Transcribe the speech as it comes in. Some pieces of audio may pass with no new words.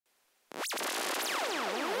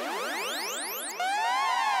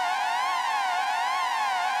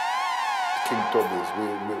Tubbies,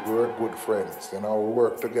 we were good friends. You know, we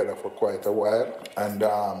worked together for quite a while. And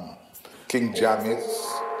King Jamis,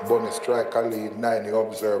 Bunny Striker Lead, 90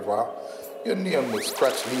 Observer, you name me,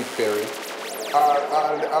 Scratch Lee Perry,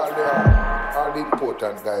 all the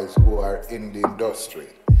important guys who are in the industry.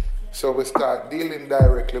 So we start dealing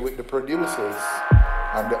directly with the producers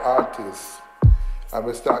and the artists, and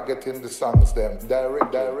we start getting the songs them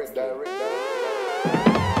direct.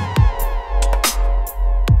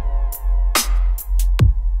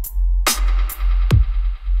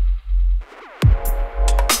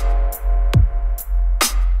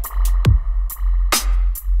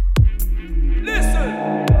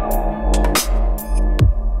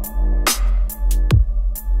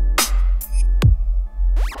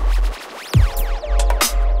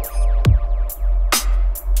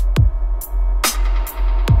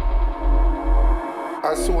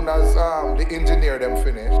 As soon as the engineer them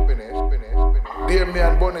finish. There me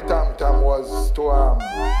and Bunny Tam Tam was to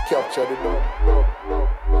capture the dub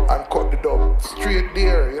and cut the dub straight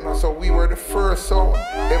there, you know, so we were the first sound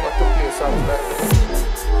ever to play songs like this.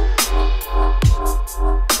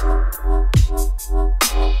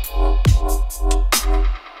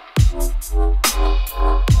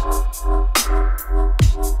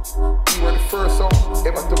 We were the first sound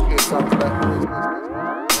ever to play songs like this.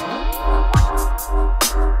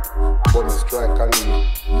 Bunny Striker Lee,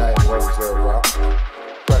 9 Observer,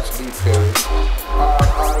 Scratch Lee Perry,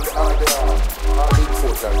 all the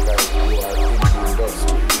important guys who are in the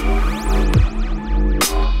industry.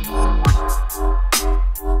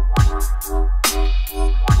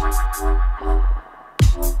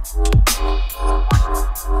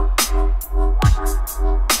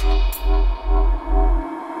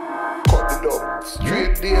 Cut the dub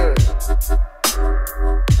straight there.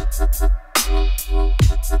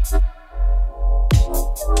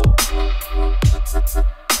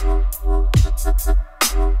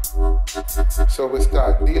 So we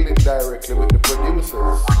start dealing directly with the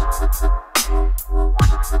producers.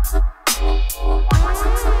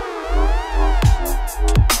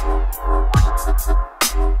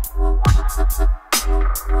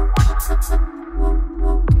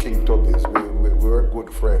 King Tubbies, we were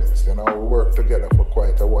good friends, you know, we worked together for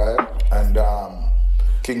quite a while. And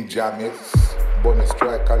King Jamis, Bunny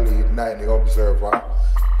Striker Lead, 90 Observer,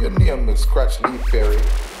 you name me, Scratch Lee Perry,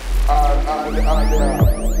 all the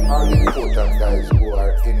important guys who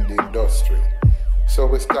are in the industry. So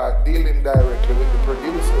we start dealing directly with the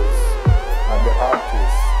producers and the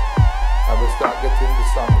artists, and we start getting the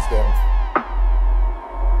songs them.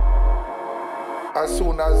 As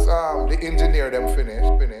soon as the engineer them finish.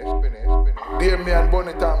 There me and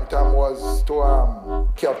Bunny Tam Tam was to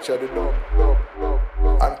capture the dub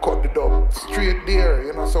and cut the dub straight there,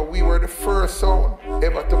 you know, so we were the first sound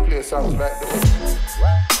ever to play songs like this.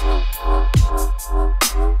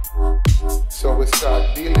 So we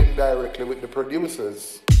start dealing directly with the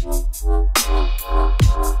producers. We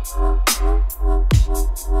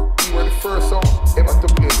were the first sound ever to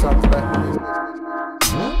play songs like this.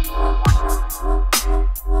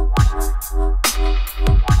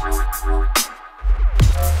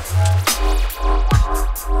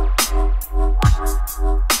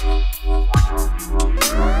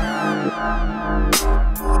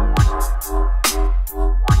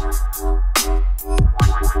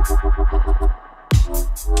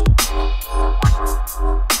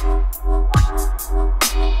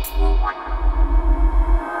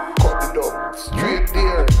 Cut the dub straight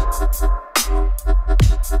there.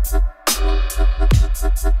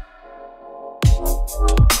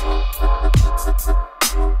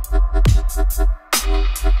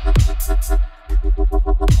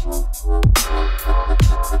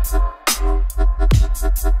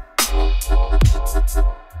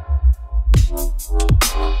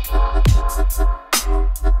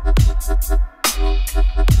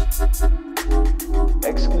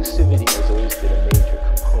 Exclusivity has always been a major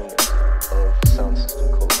component of sound system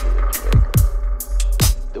culture in Jamaica.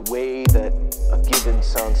 The way that a given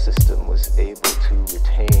sound system was able to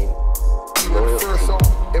retain loyalty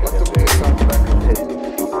in a very competitive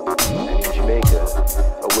field. And in Jamaica,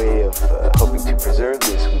 a way of hoping to preserve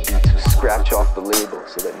this would be to scratch off the label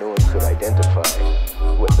so that no one could identify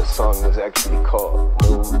what the song was actually called.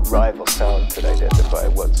 No rival sound could identify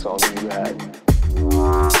what song you had.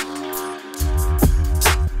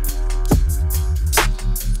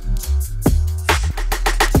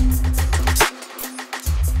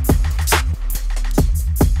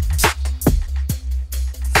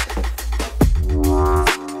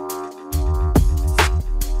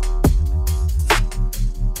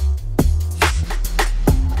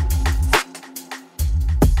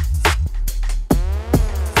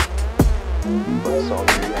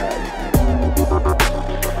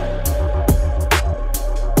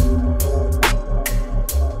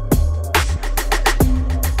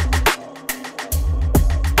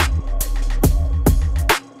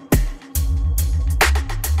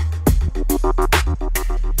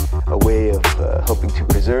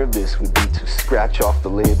 scratch off the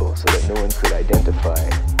label so that no one could identify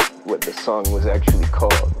what the song was actually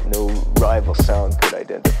called. No rival sound could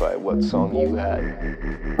identify what song you had.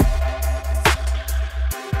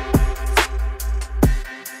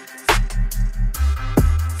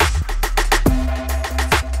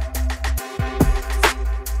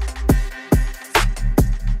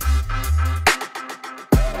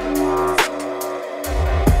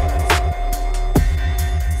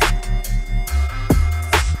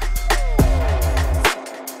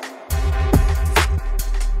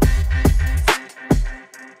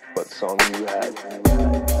 Song you had.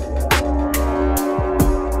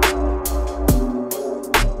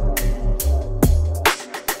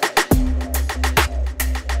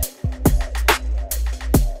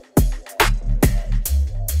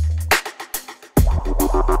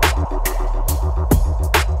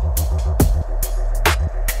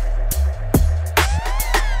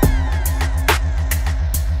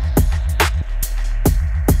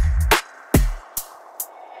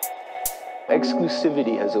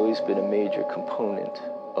 Exclusivity has always been a major component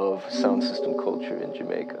of sound system culture in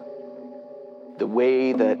Jamaica. The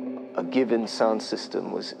way that a given sound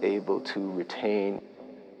system was able to retain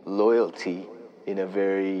loyalty in a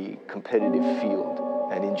very competitive field.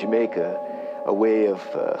 And in Jamaica, a way of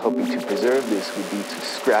helping to preserve this would be to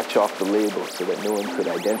scratch off the label so that no one could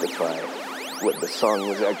identify what the song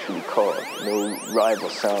was actually called. No rival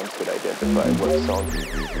sound could identify what song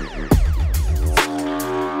it was.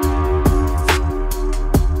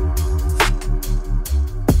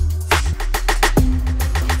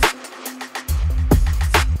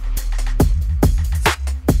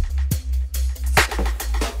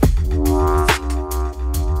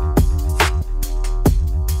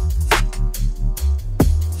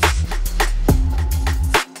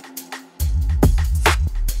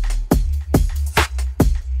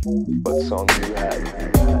 What song you had?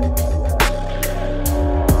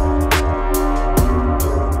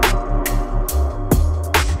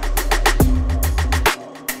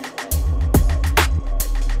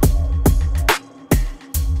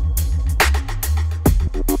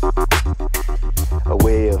 A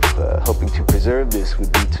way of helping to preserve this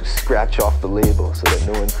would be to scratch off the label so that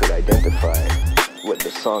no one could identify what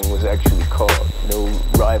the song was actually called. No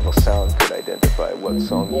rival sound could identify what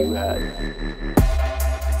song you had.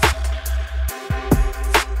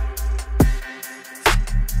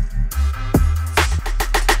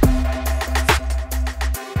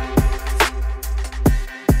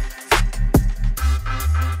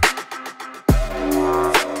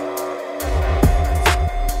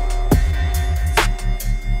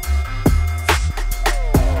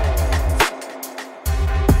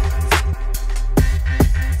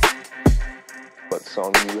 What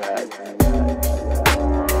song you had?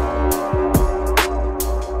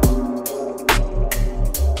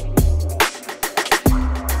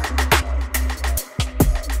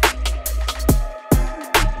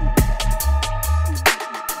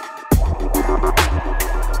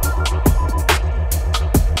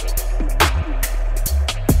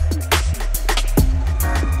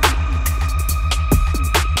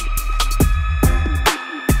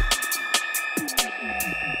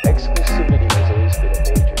 Exclusivity has always been a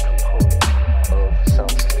major component of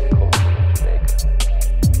sound system culture in Jamaica.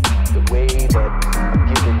 The way that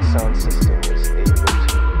a given sound system was able to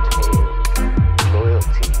retain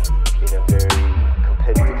loyalty in a very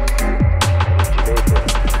competitive field. And in Jamaica,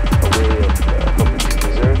 a way of helping to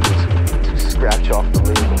preserve this would be to scratch off the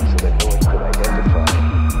label so that no one could identify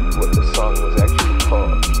what the song was actually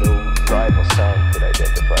called. No rival sound could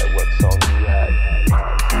identify what song you had.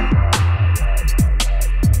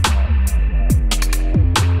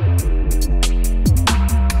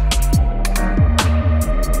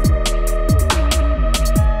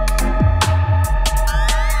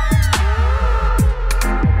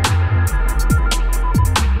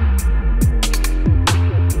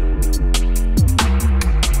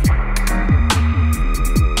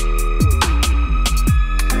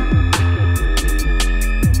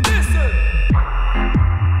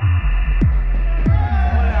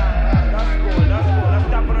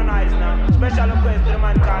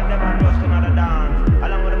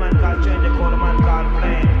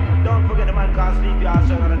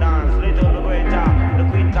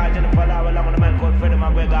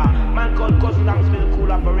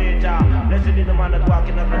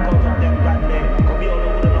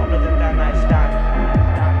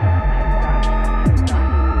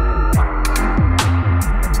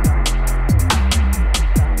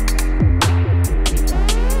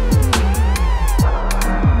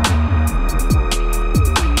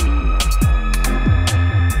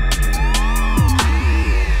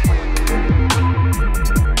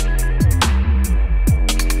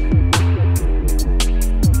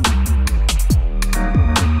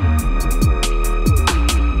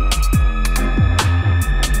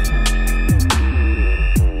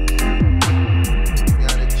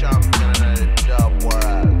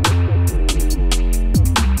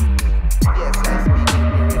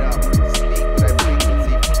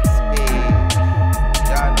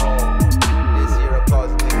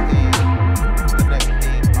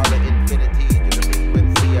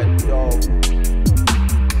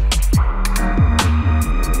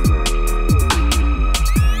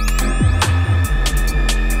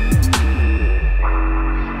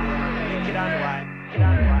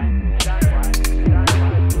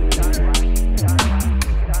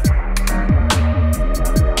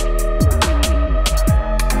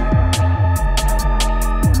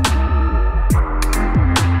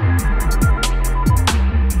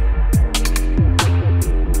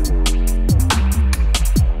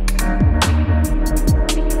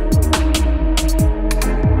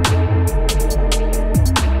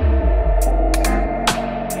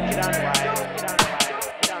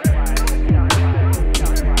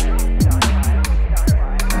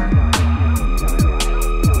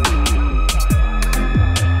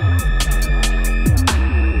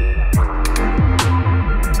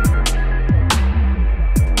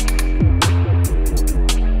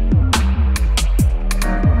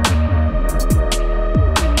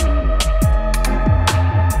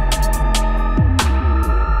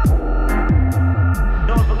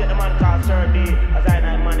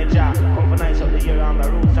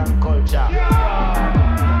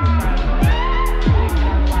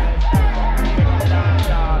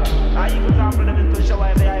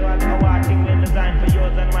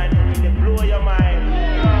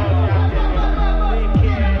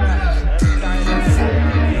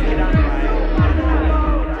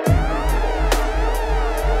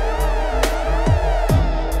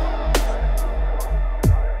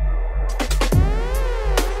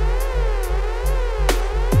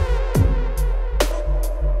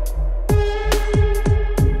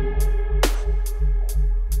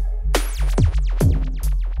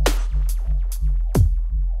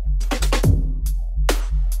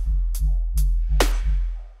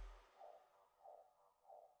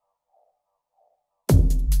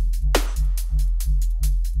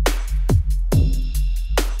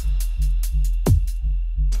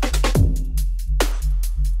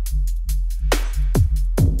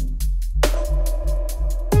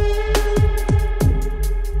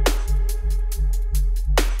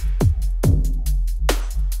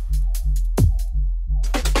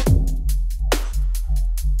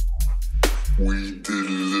 We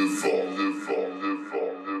deliver.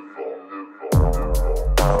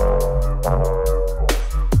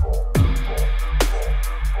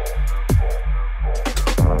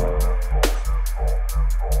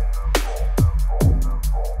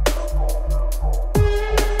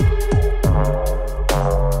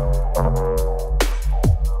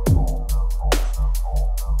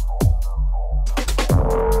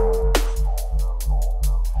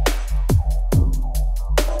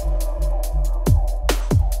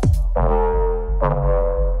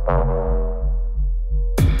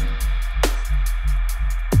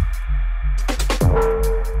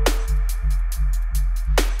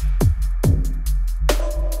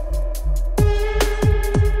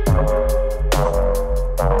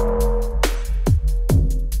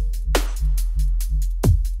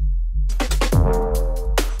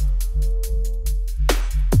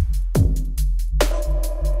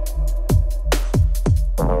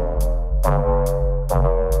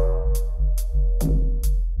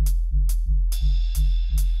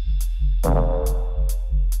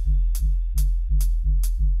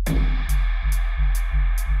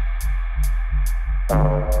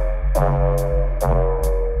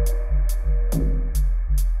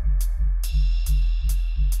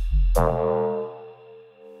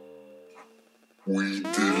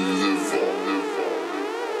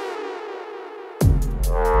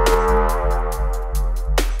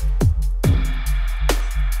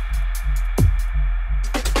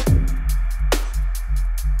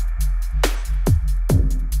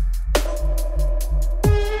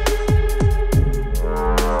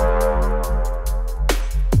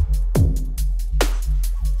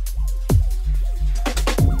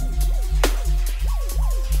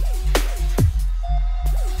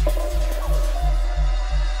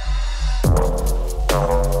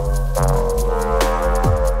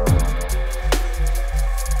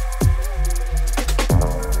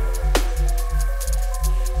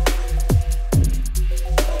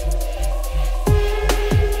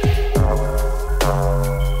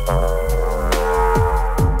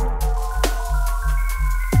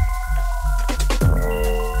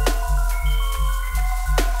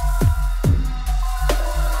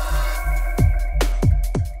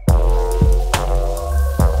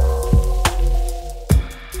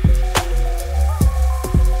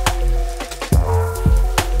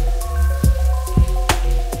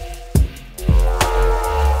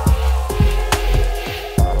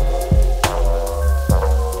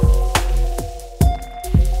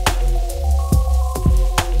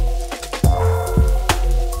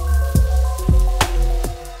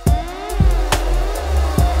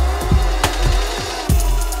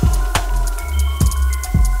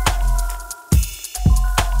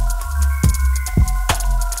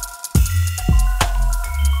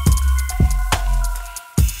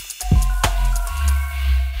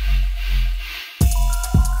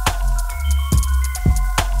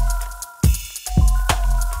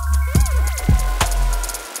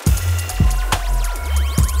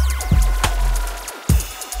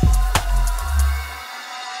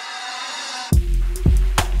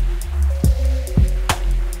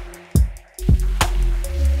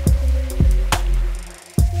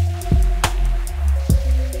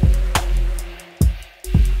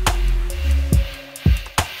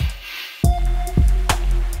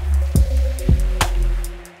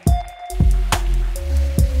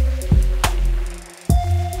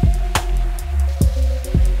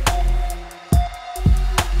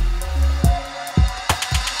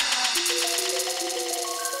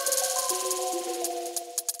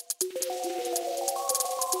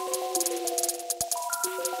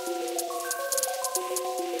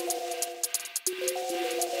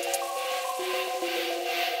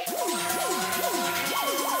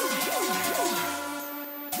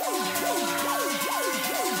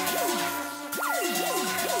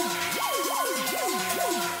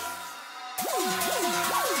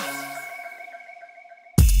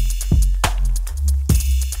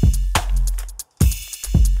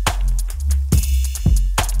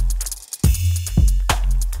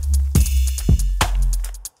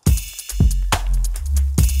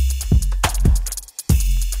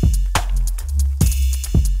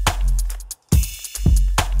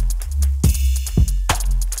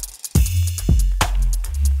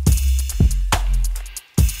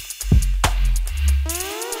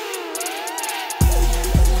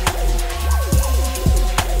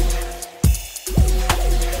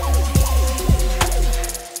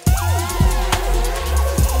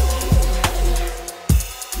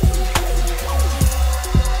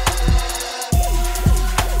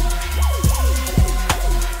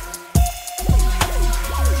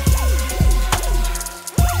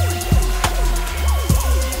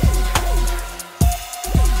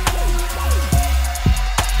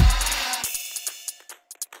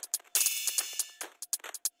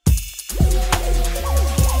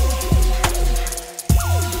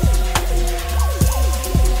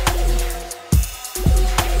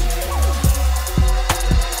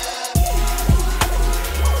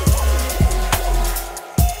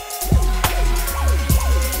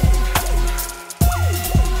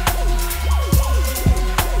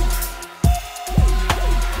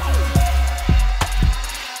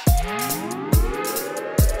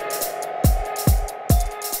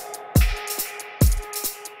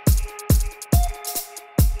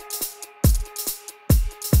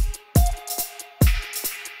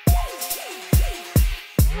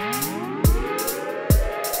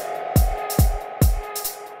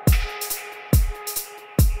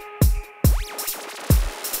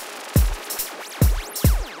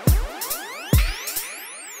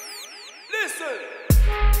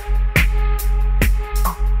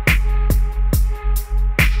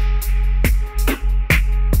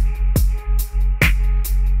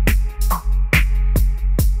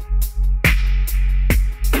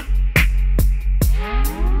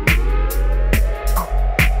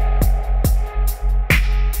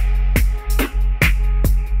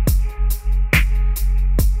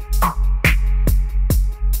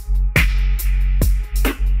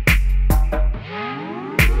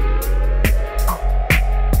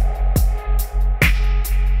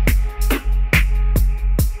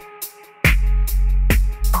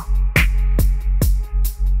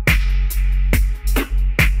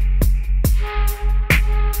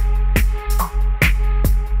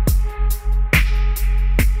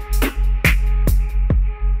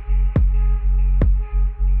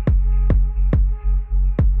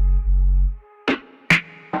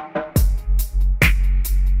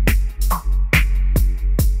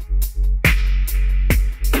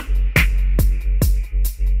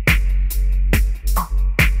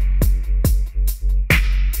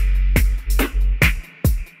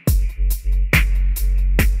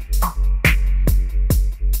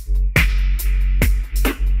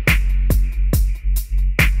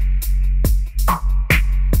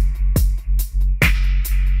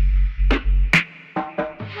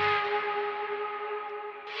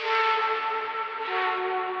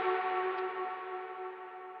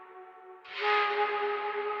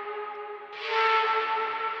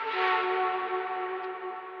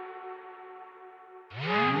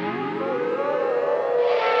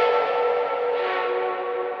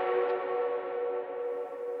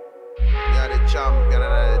 champion in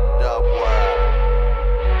the dub world.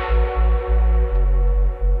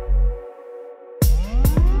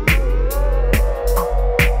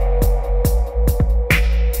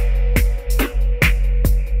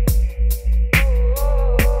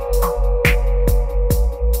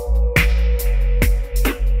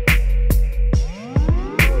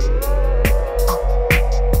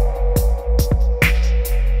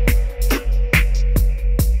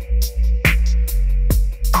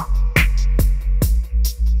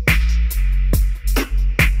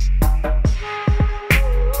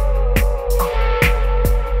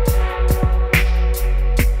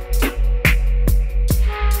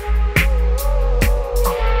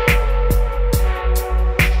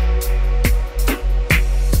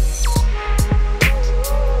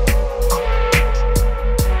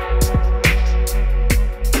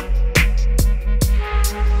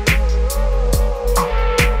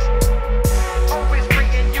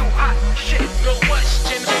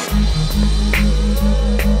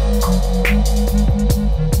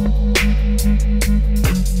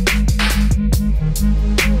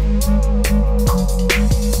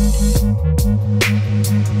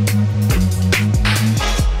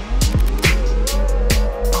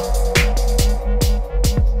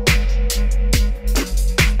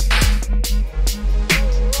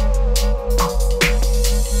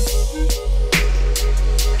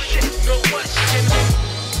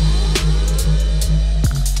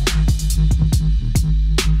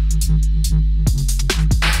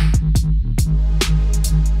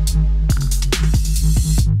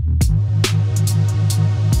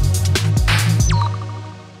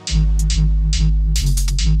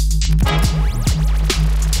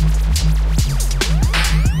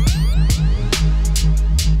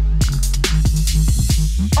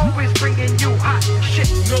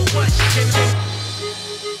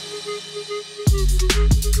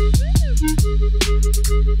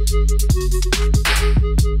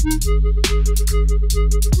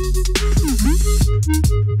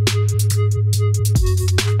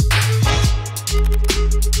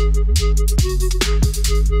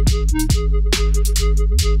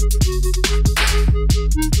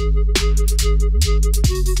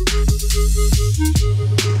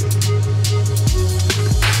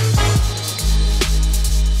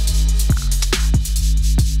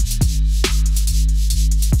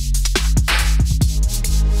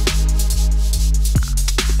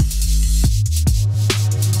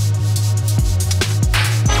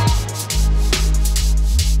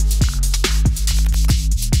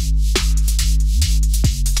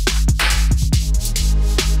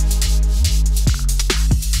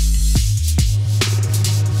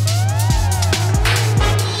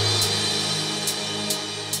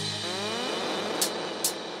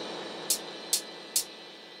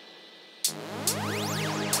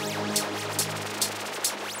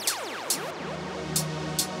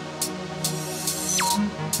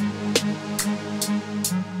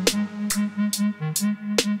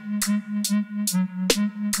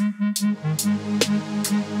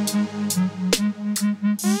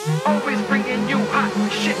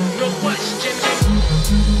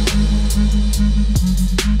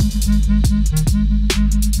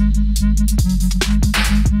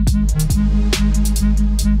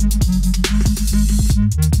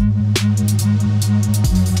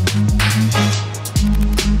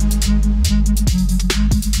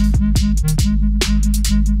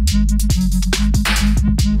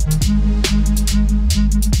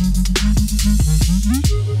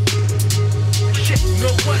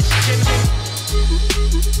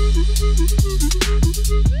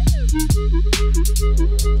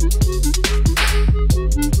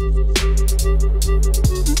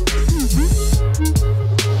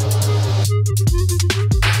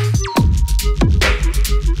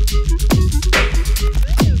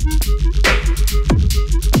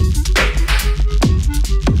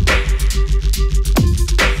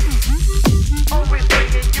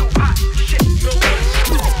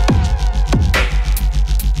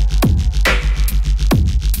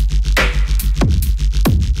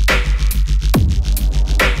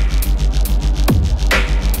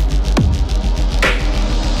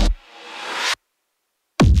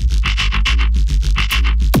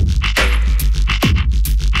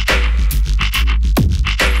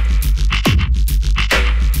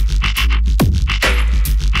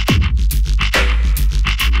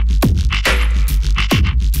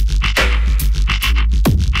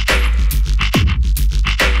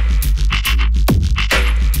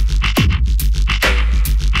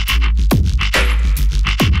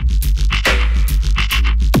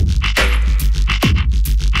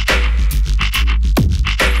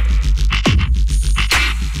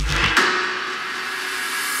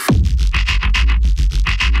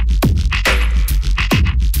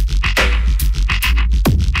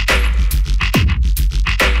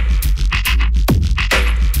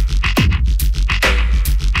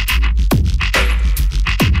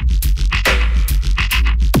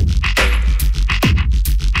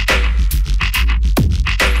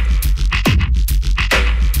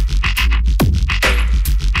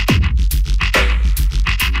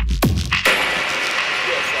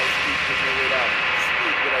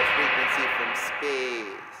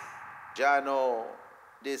 Jano,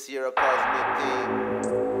 this year a cosmic thing,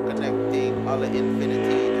 connecting all the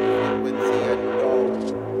infinity to the frequency and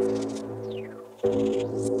dawn.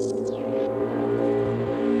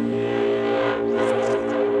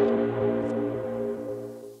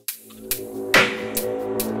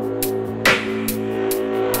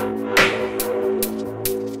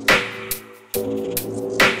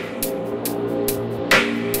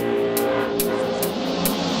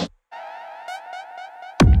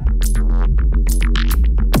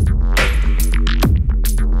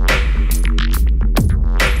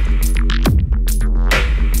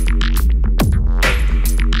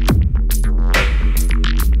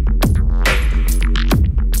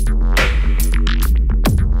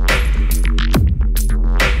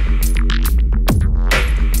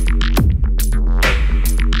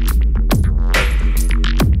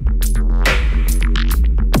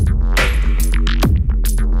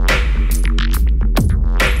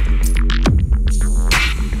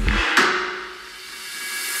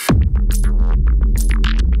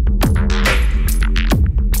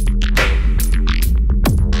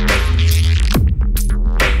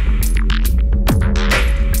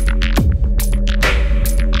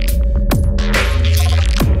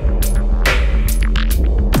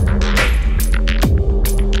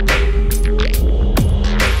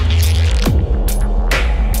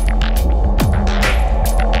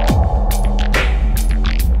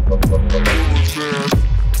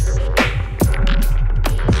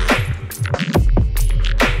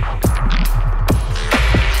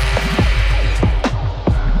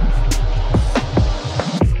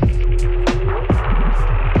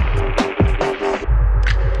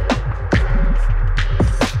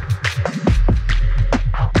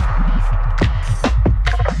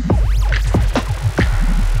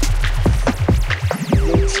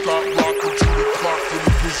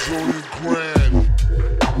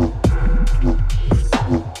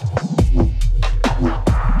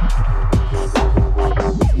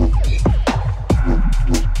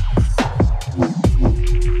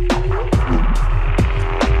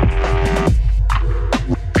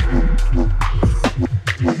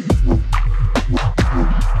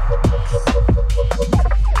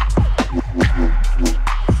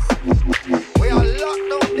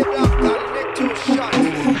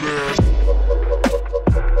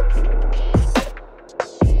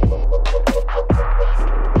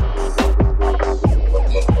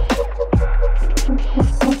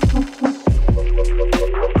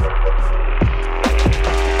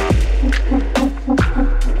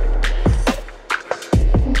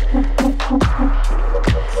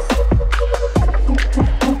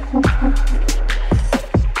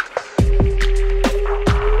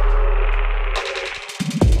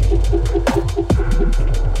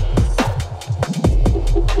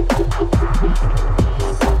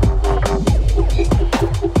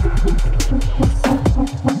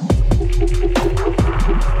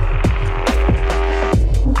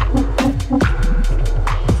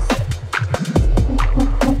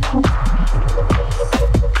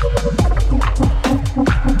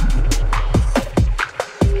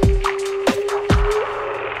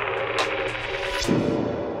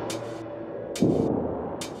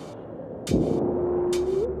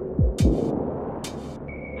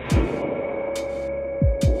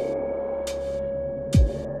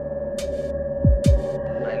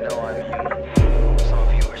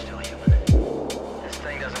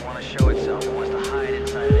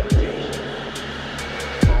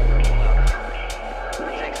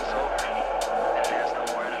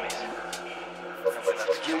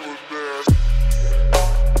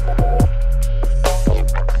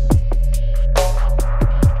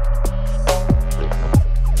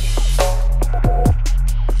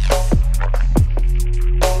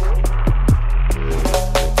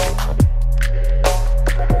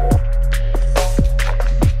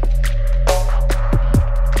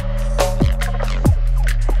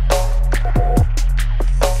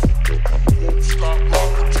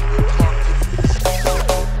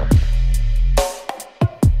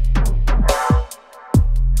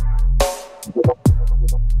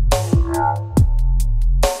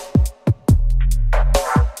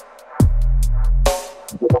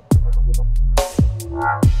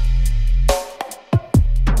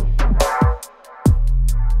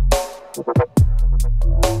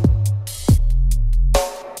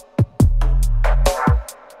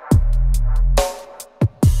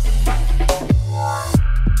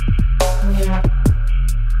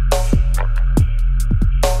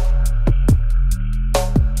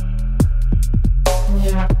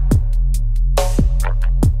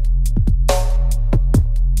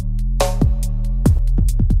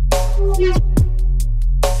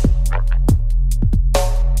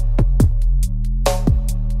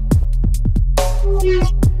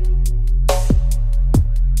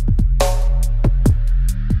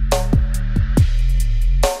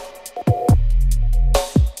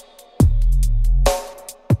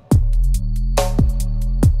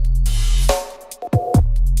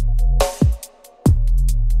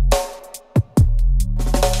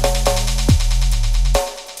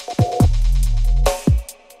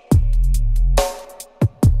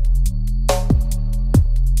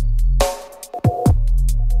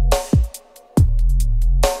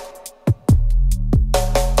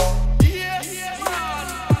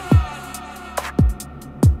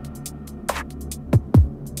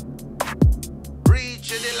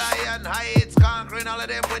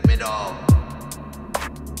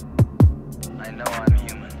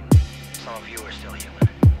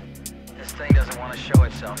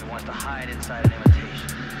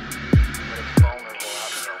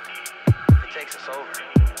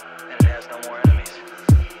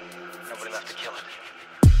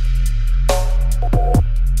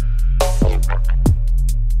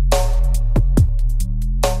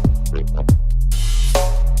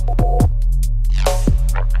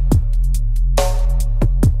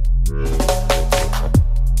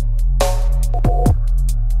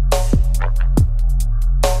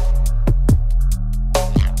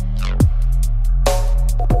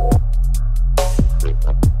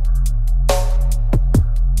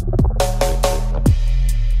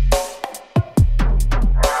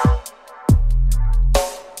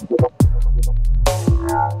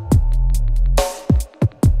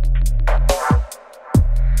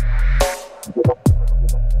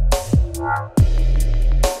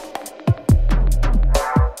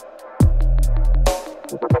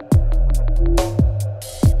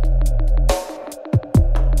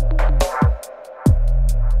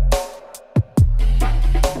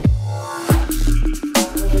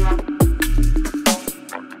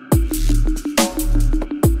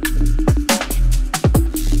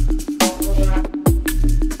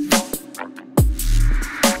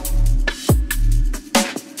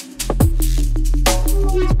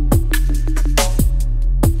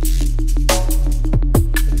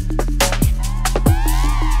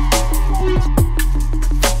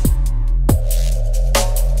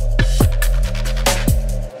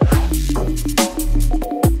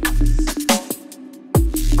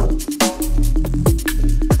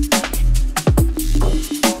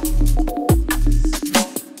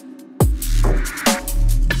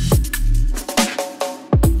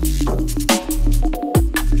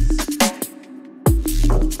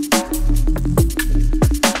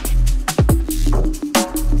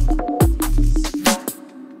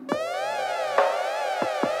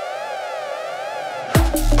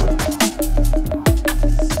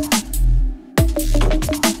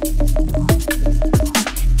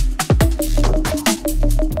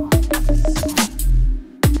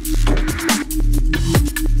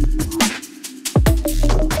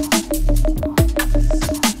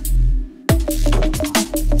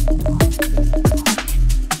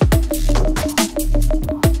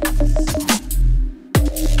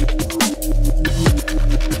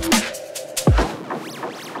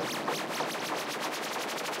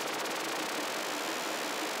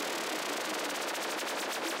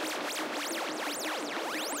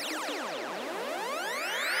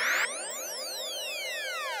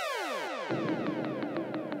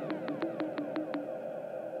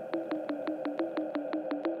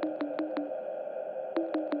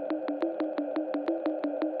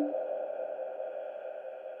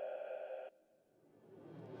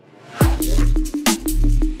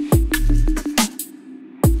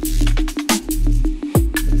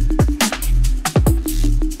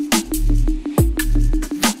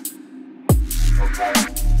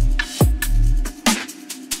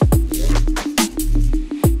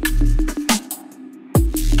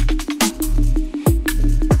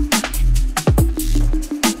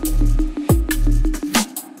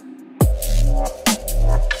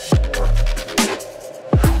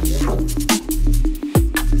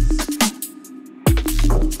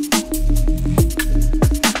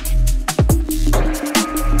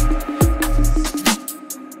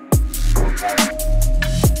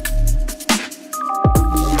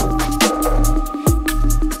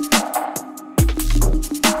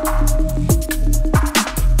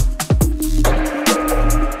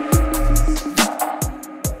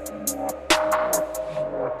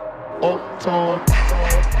 Uptown.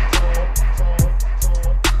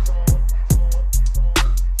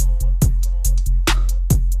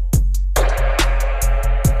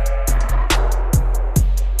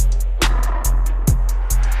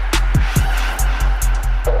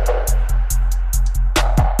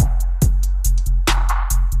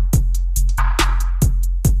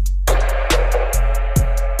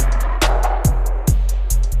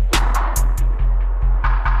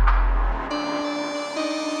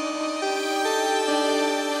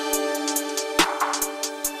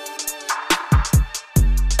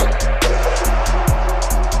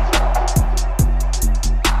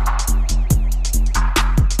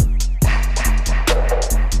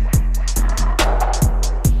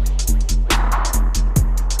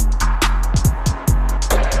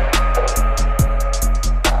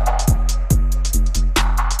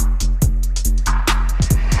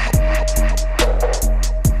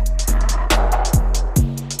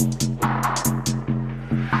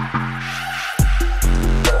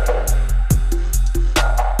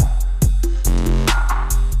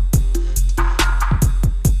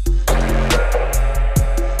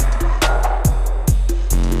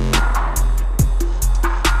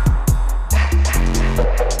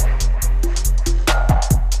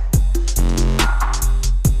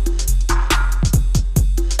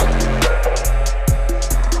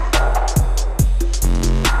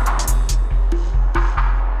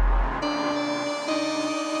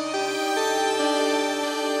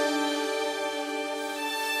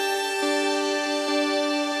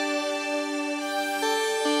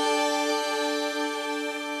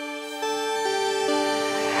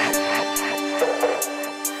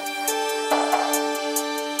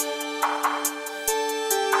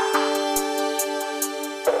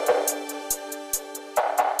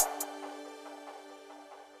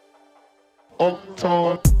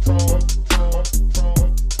 Uptown.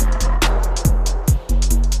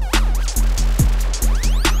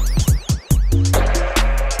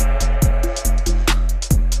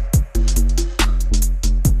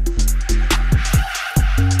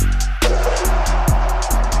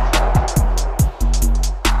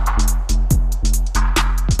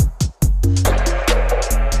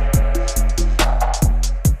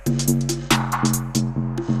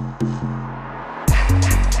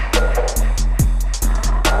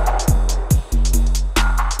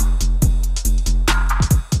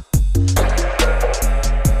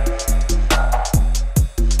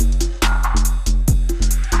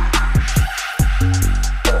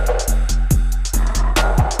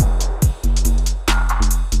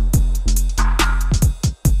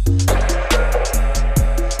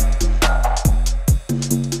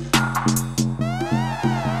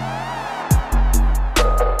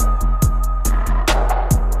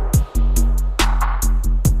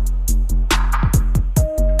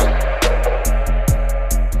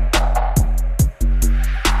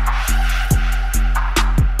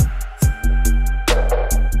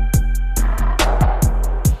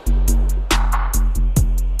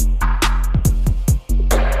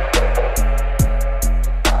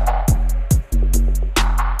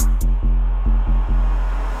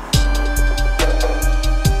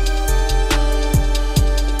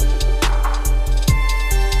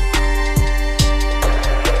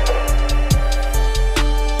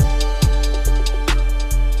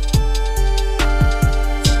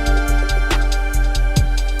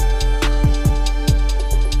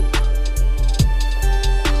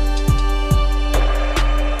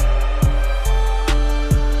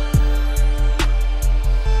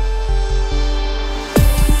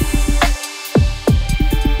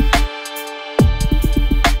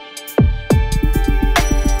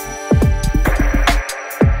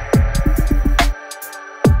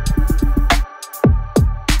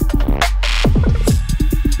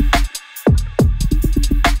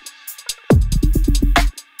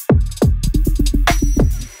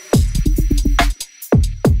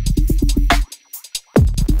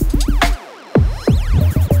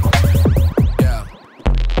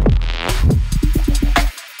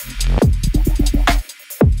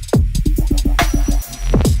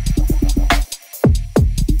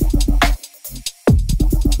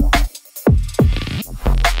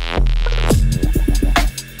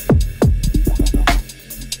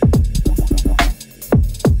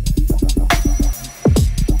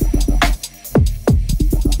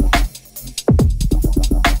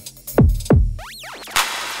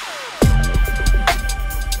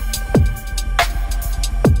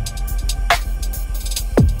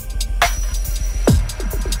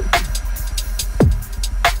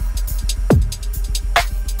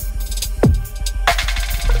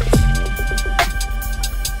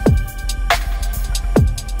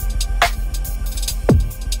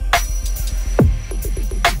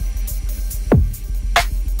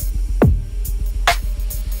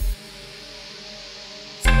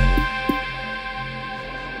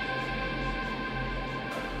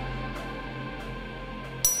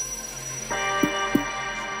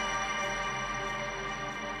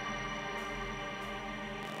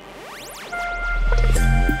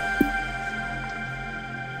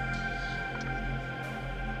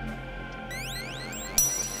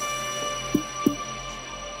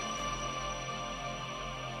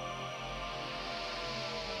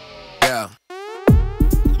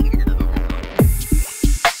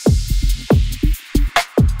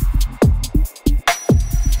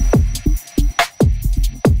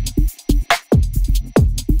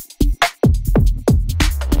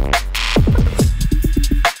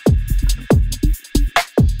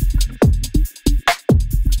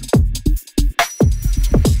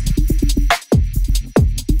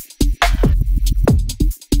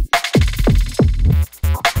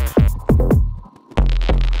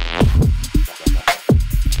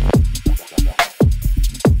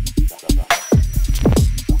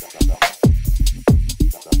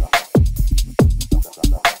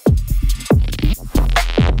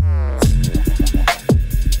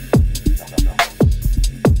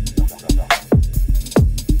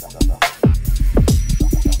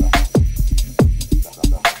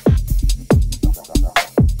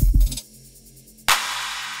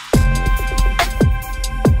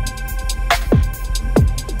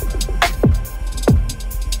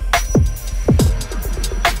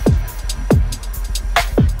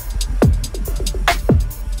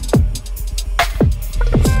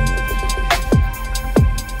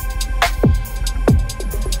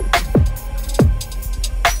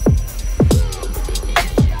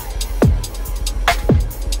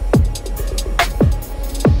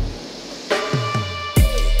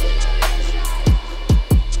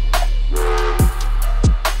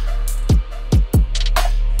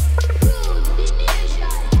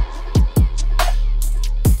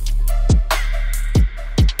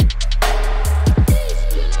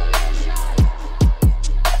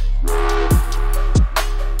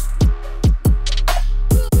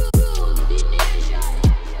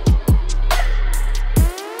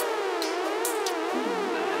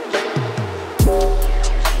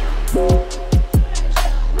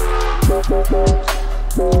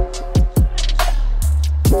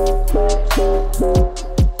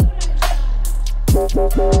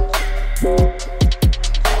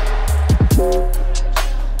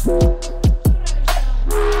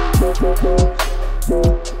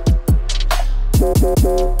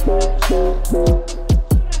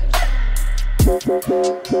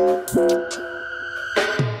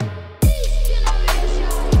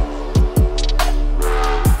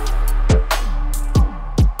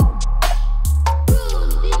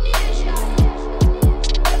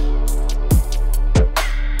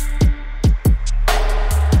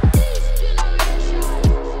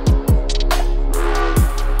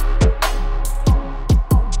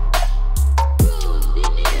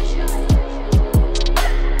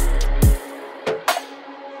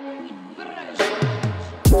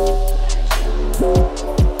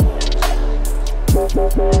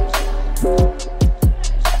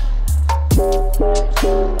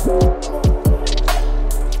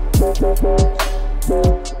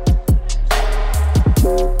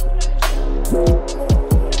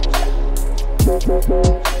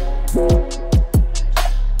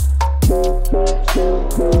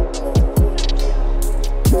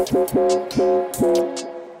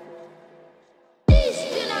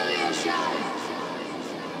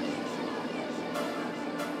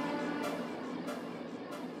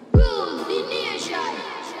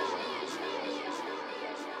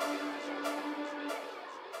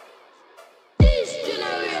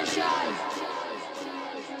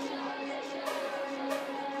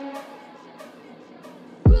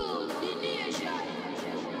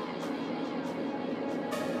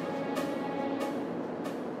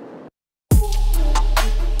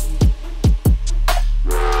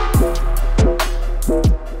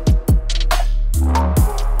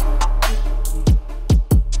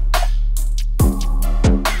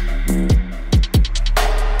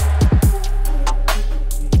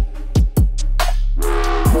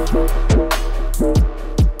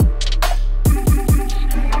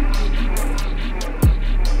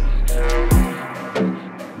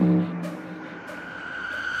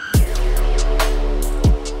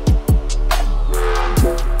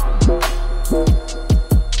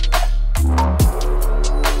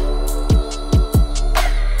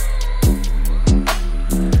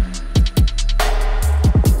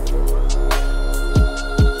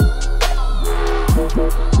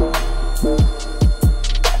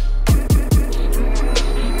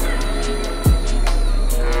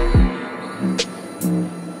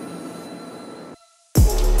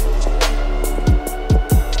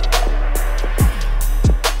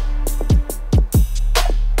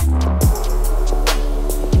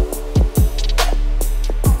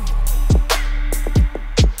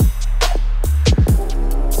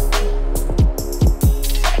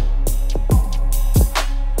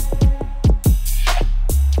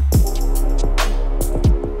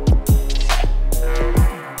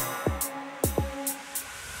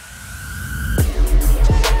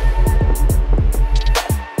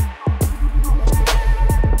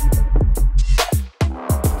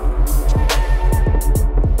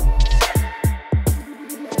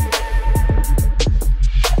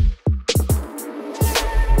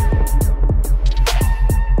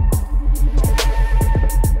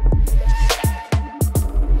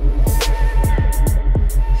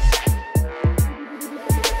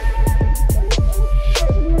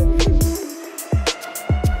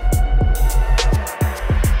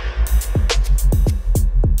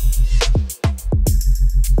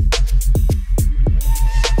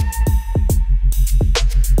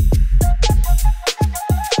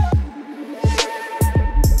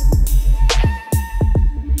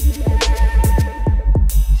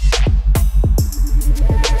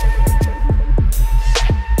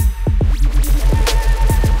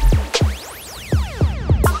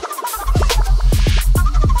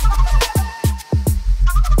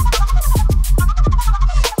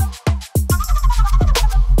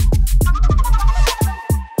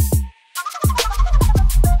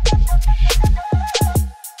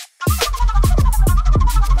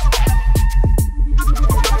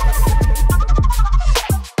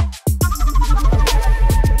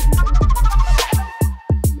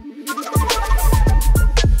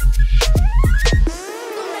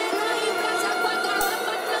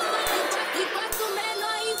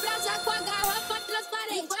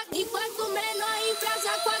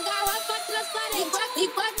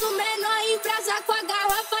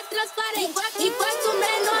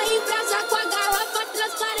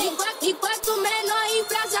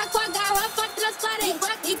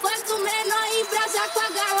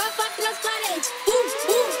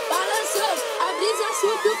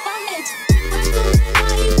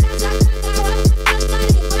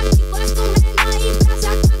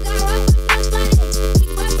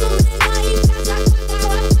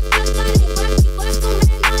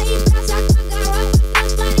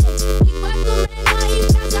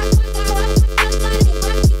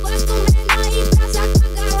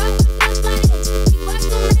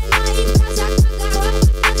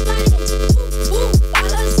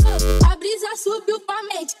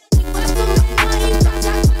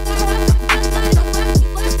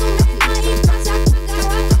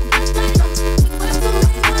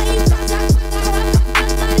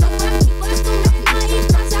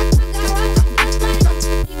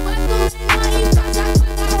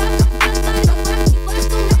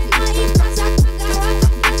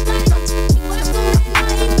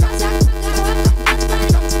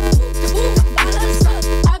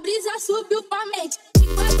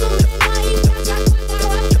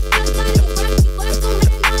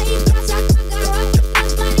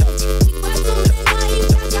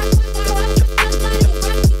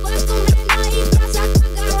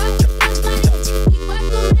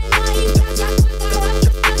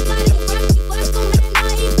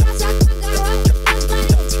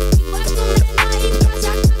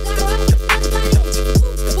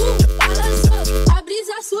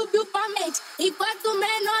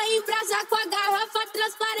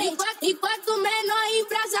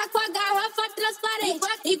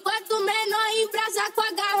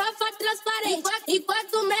 transparente.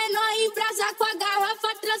 Enquanto menor embrasa com a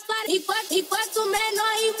garrafa transparente. Enquanto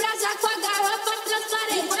menor embrasa com a garrafa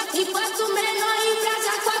transparente. Enquanto menor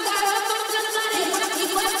embrasa com a garrafa transparente.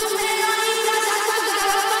 Enquanto menor embrasa com a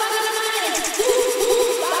garrafa transparente.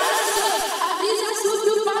 Balançou, a brisa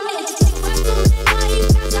subiu pra mente. Enquanto menor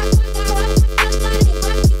embrasa com a garrafa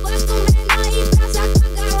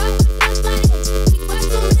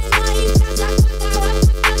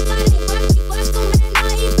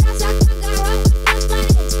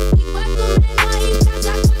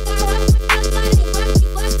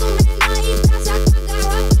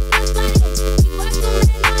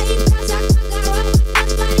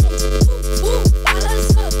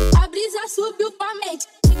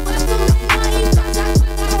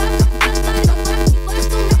transparente. Enquanto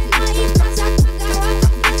menor embrasa com a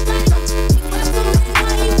garrafa transparente. Enquanto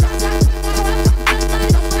menor embrasa com a garrafa transparente. Enquanto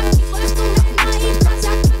menor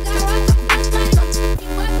embrasa com a garrafa transparente. Enquanto menor embrasa com a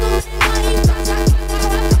garrafa transparente. Enquanto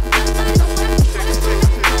menor embrasa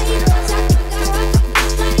com a garrafa transparente. Enquanto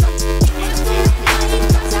menor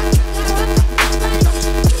embrasa com a garrafa transparente.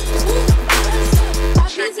 Balançou,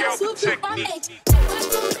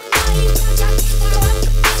 a brisa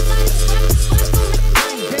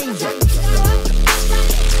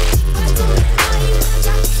subiu pra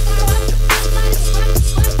mente.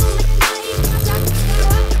 Enquanto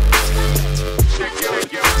menor embrasa com a garrafa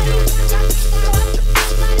transparente.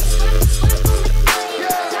 Enquanto menor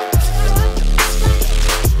embrasa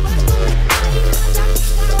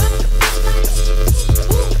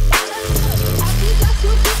com a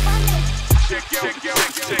garrafa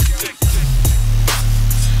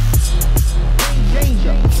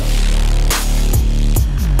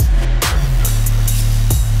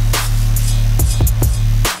transparente. Enquanto menor embrasa com a garrafa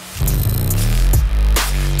transparente.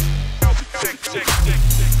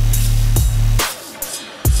 Enquanto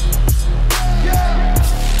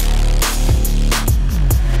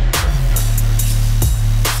menor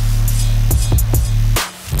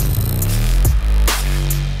embrasa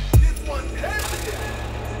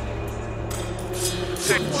com a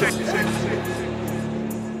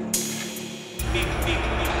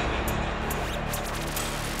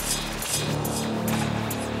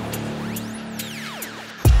garrafa transparente. Enquanto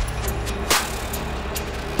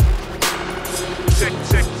menor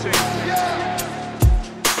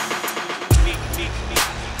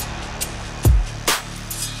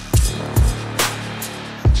embrasa com a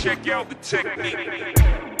garrafa Check out the technique. Check out the technique.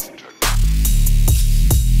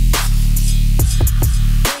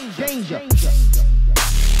 Danger.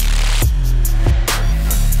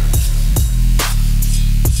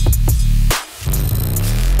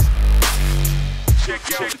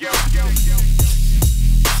 Check out.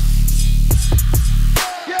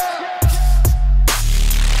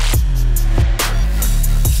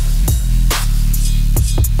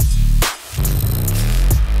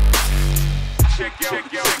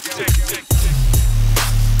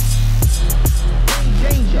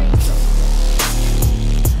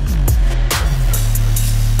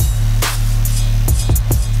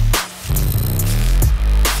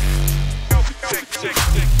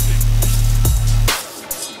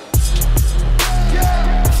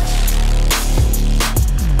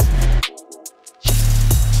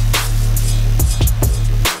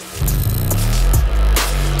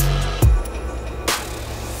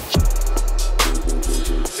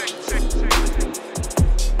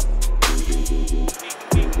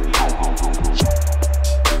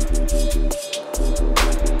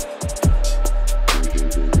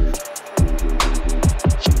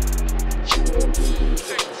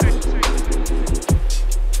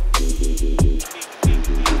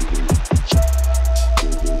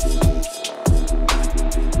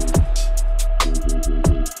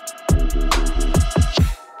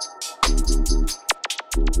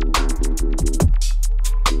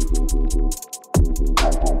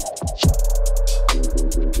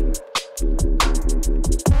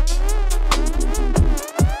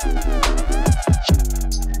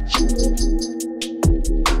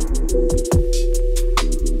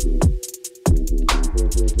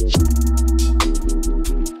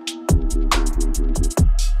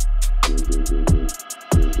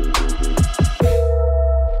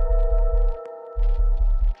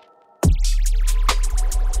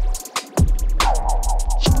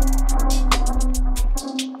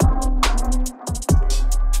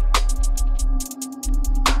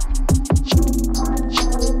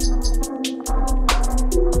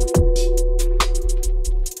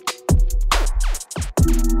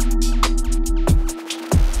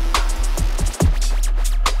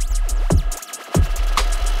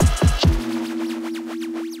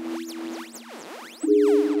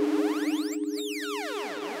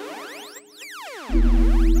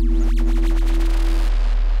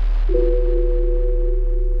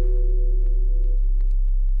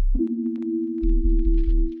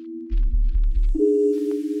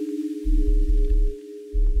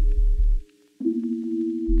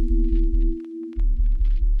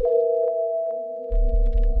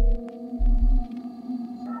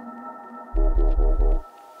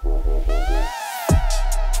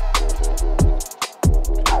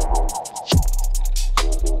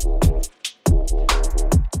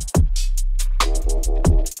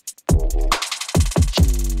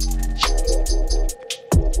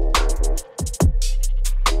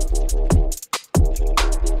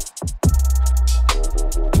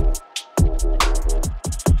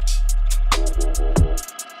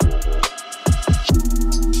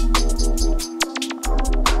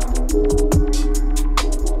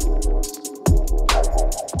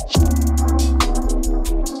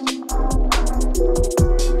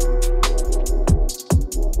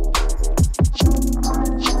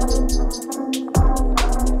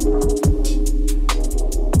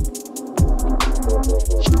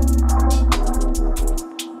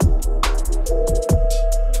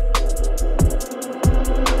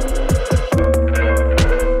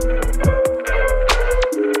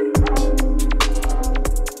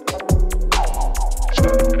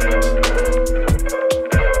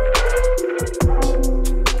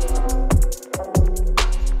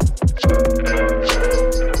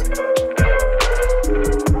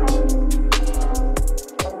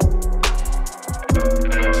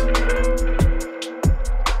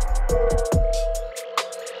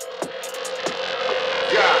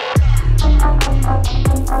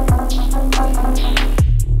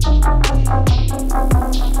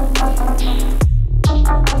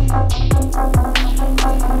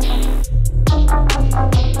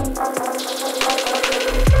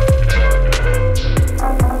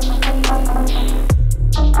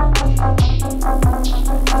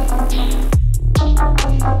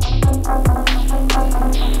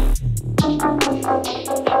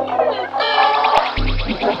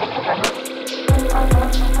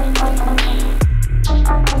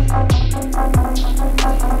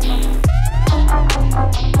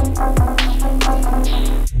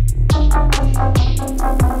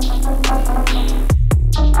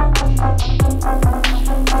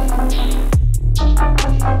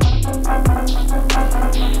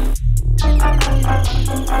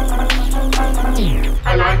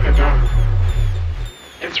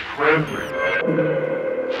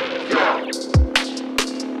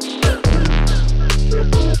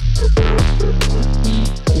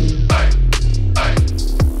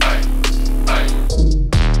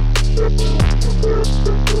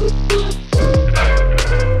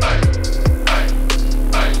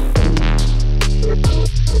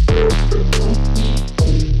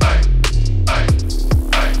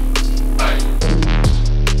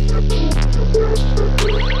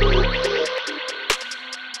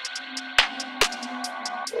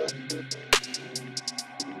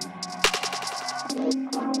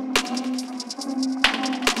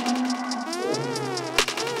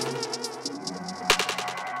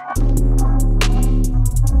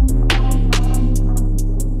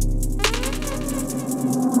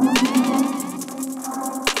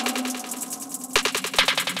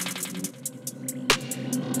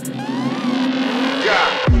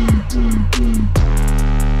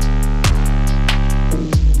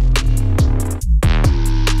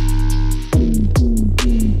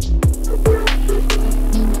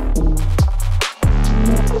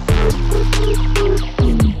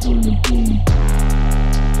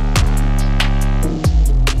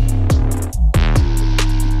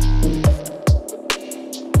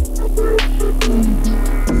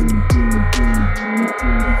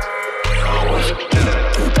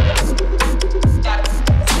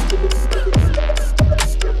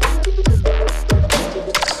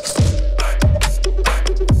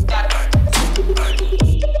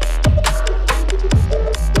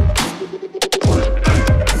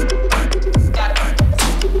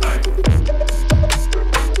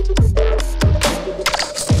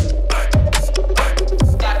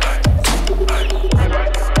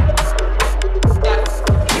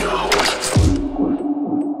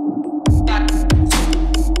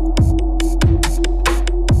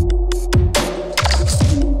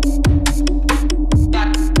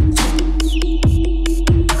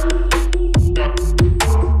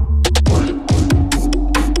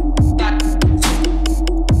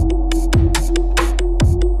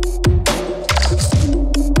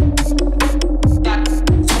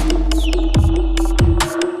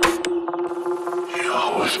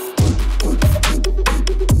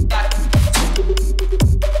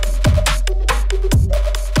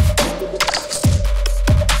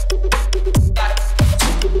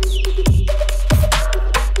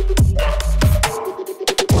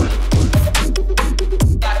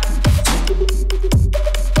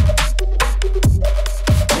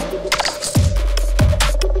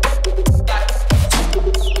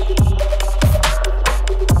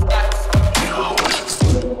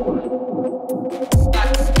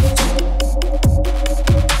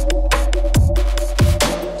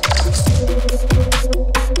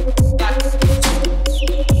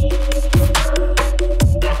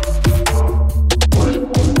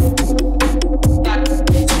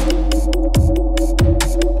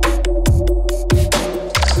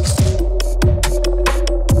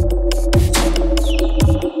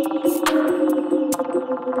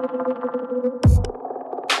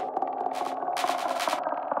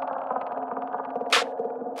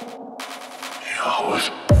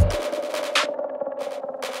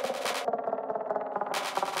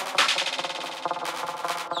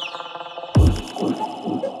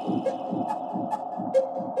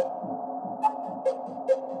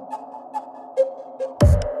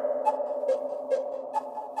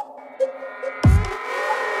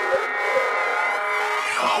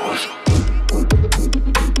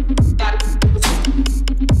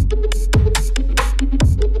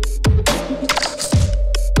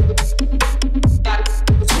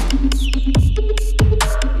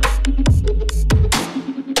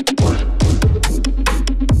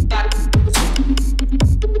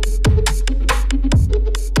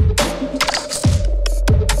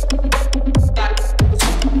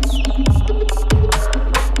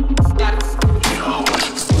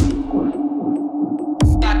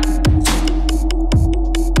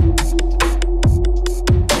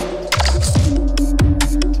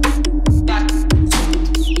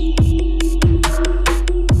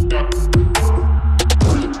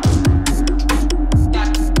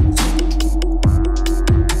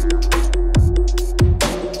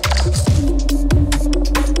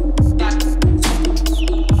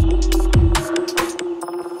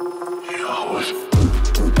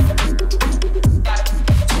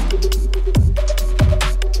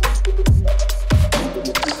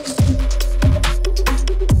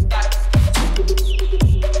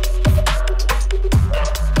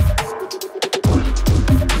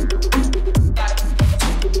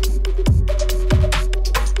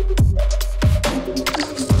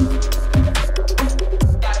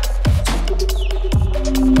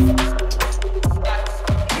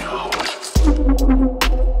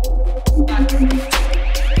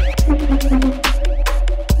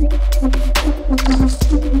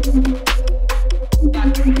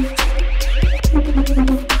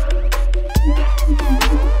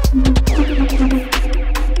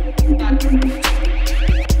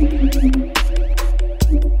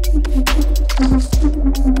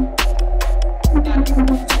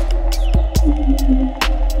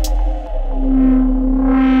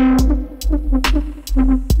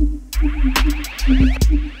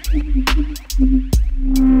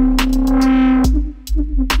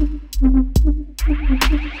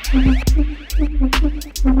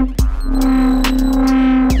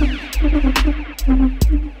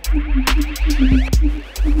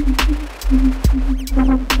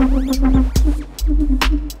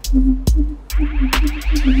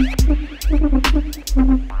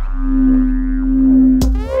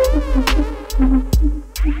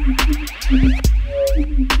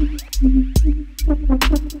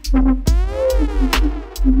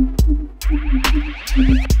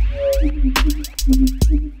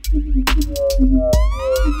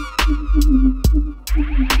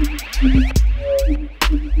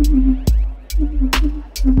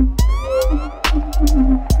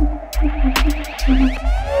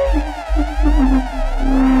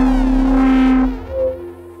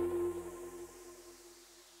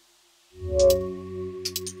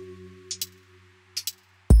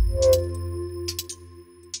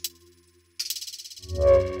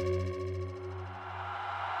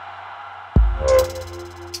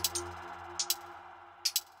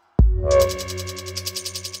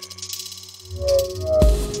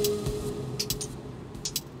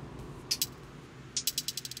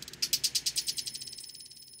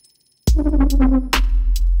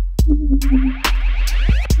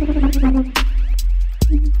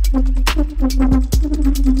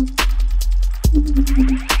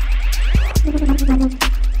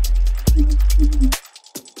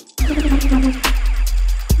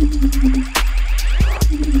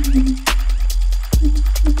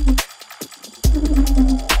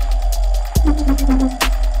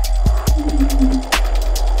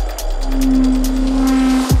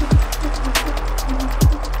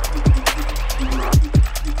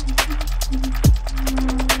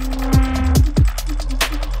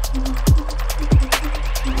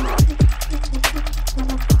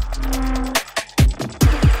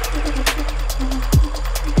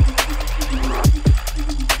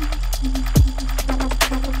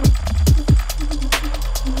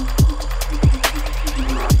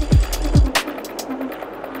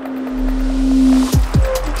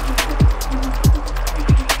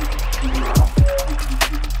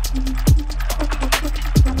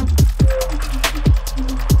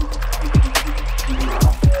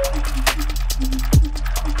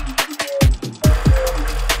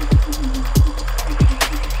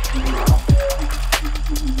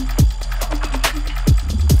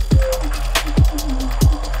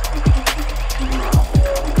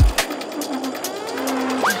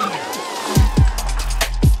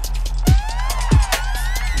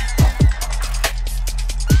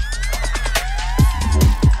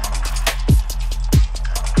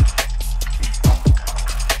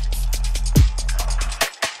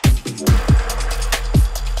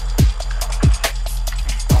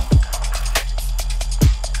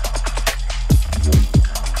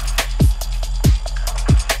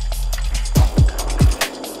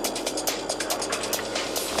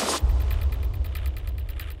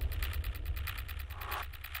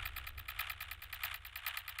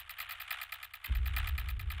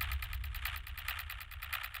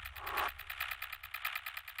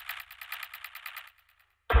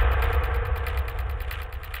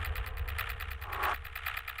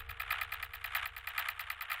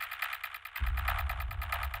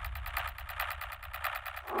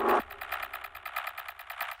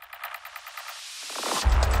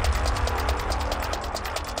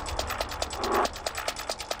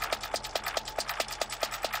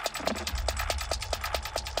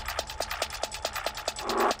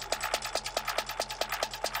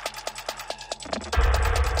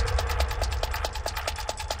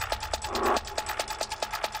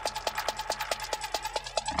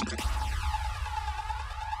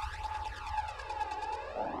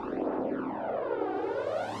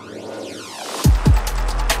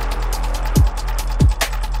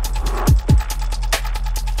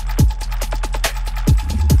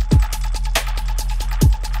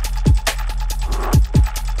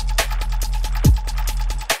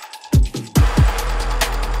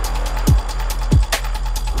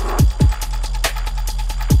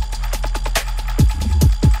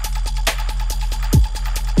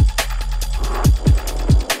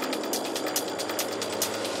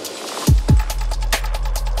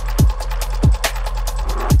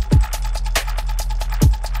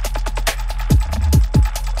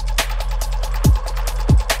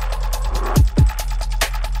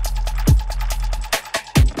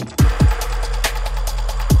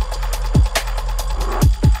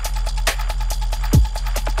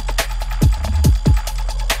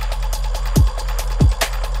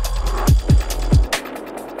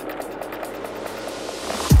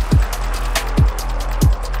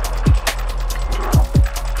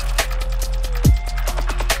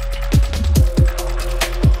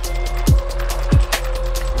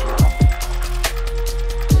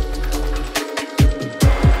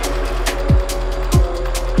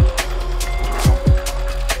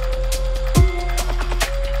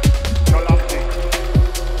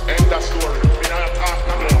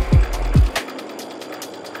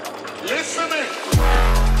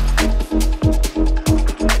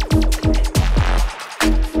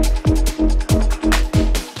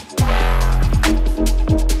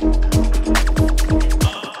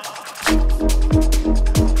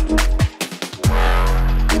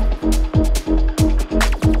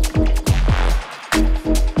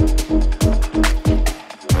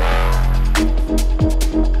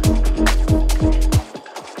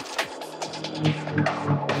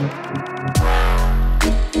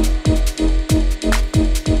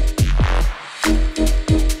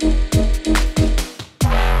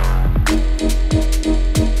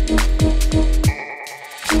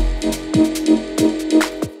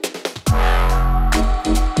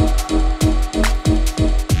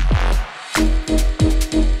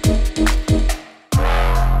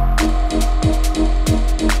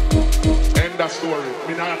 End of story.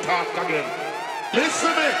 Me not talk again.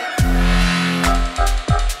 Listen me.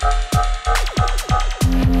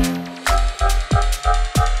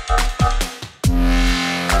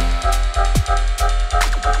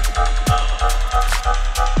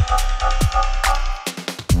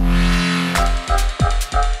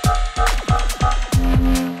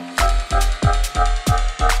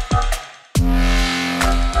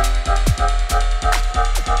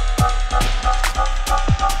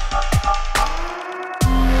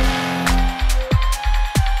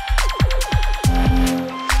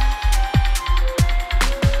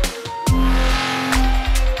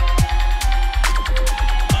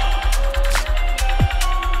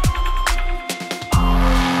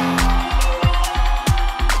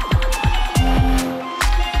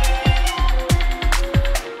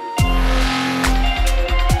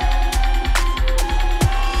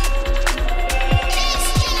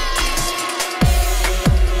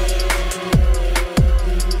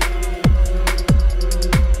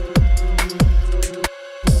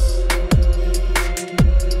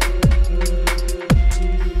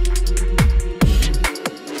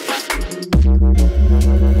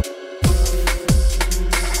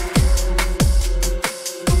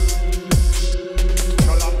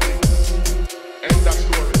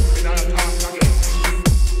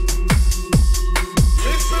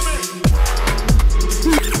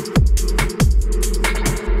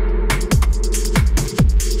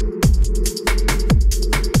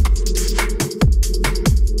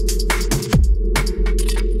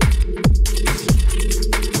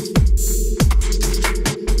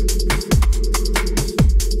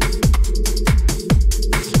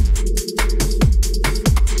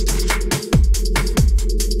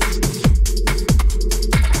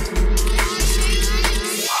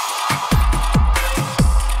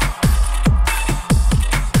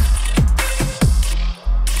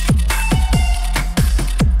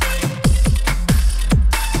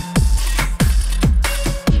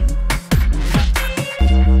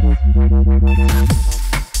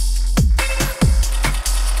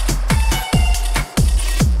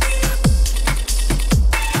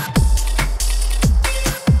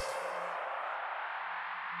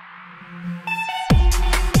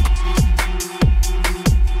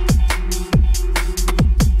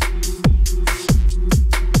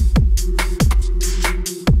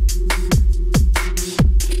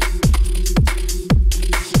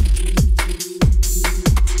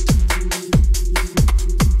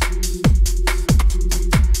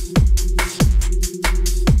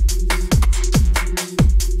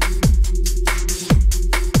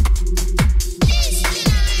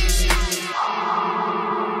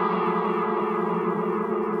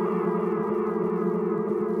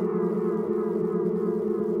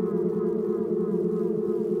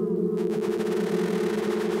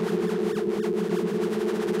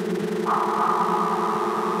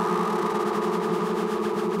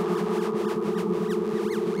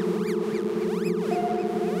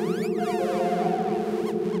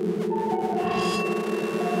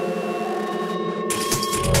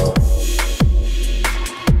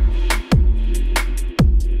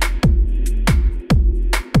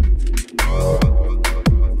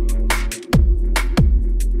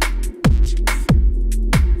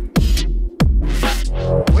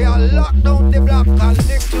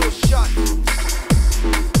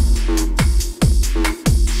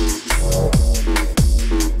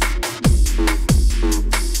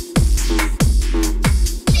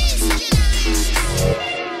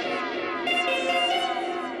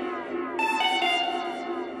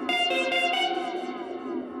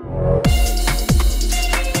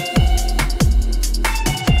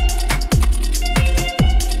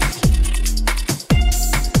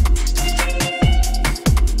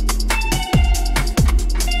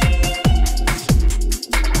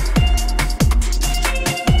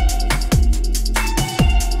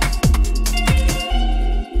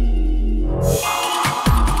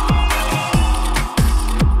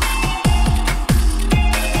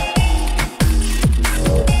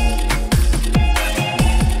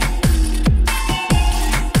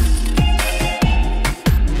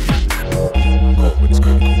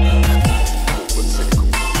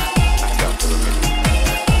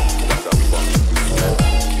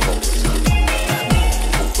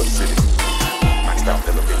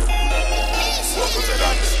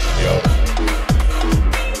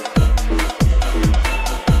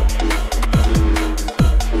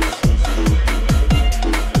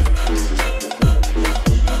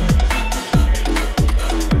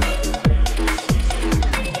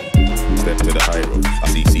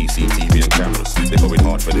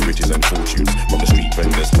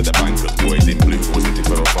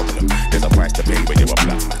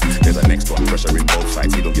 pressure in both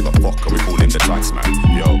sides. He don't give a fuck, and we call him the tracks man.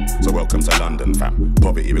 Yo, so welcome to London, fam.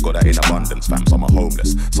 Poverty, we got that in abundance, fam. Some are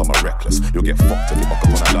homeless, some are reckless. You'll get fucked if you buck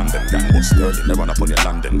up on a London gang. What's sterling? They run up on your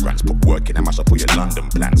London grants. Put work in and mash up all your London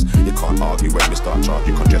plans. You can't argue when we start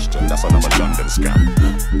charging congestion. That's another London scam.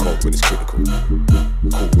 Cold when it's critical,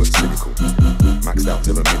 cool but cynical. Maxed out,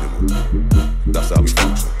 never minimal. That's how we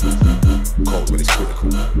function. Cold when it's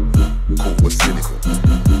critical, cool but cynical.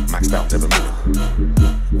 Maxed out, never minimal.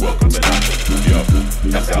 Welcome to London, yo.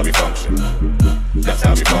 That's how we function. That's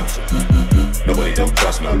how we function. Nobody don't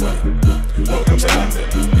trust nobody. Welcome to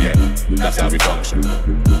London, yeah. That's how we function.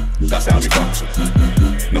 That's how we function.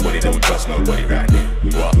 Nobody don't trust nobody right here.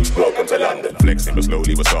 What? Welcome to London. Flexing but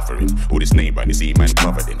slowly we're suffering. All this name brand, this E-man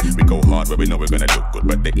covered in. We go hard where we know we're gonna look good,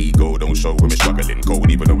 but the ego don't show when we're struggling. Cold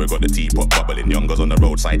even though we got the teapot bubbling. Youngers on the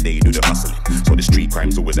roadside, they do the hustling. So the street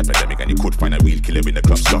crime's always epidemic, and you could find a real killer in the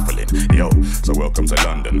club shuffling. Yo, so welcome to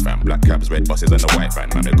London, fam. Black cabs, red buses, and the white van,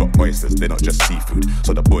 man. They got oysters, they're not just seafood.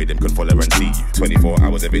 So the boy them can follow and see you. 24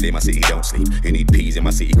 hours every day, my city don't sleep. You need peas in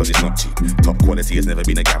my city cause it's not cheap. Top quality has never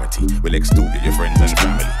been a guarantee. We'll extort your friends and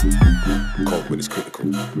family. Cold when it's critical,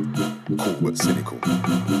 cool but cynical.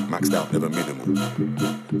 Maxed out, never minimal.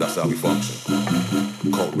 That's how we function.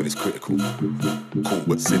 Cold when it's critical, cool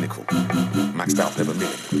but cynical. Maxed out, never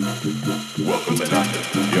minimal. Welcome to London,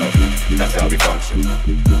 yo. That's how we function.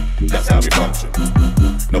 That's how we function.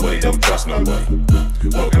 Nobody don't trust nobody.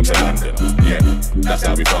 Welcome to London, yeah. That's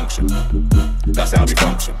how we function. That's how we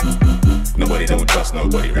function. Nobody don't trust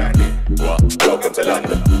nobody right here. What? Welcome to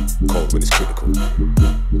London. Cold when it's critical,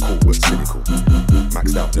 cool but cynical.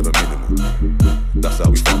 Maxed out, never minimal. That's how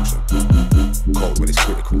we function. Cold when it's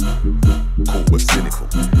critical, cool but cynical.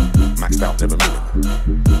 Maxed out, never minimal.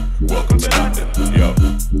 Welcome to London, yo.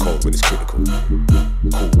 Cold when it's critical,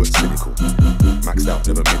 cool but cynical. Maxed out,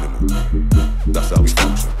 never minimal. That's how we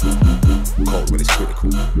function. Cold when it's critical,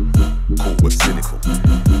 cool but cynical.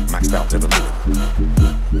 Maxed out, never minimal.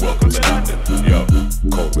 Welcome to London, yo.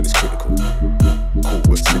 Cold when it's critical, cool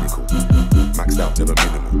but cynical. Maxed out, never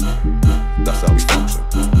minimal. That's how we function.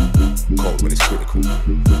 Cold when it's critical,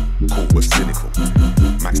 cool but cynical.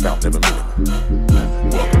 Maxed out, never minimal.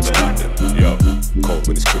 Welcome to London, yo. Cold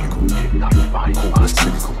when it's critical, cool but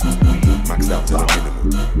cynical. Maxed out, never minimal.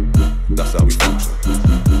 That's how we function.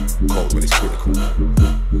 Cold when it's critical,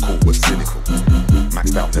 cool but cynical.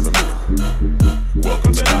 Maxed out, never minimal.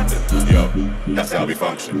 Welcome to London, yo. That's how we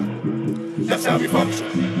function. That's how we function.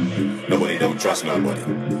 Nobody don't trust nobody.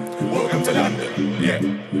 Welcome to London, yeah.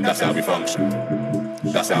 That's how we function.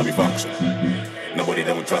 That's how we function. Nobody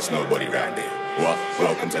don't trust nobody right there. What?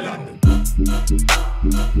 Welcome to London.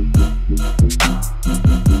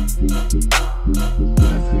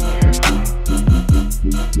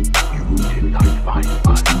 You did not find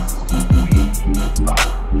us.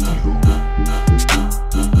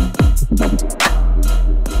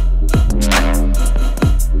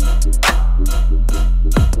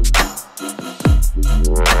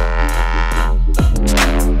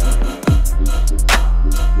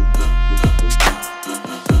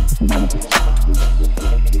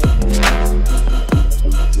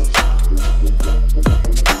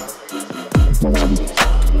 We found you.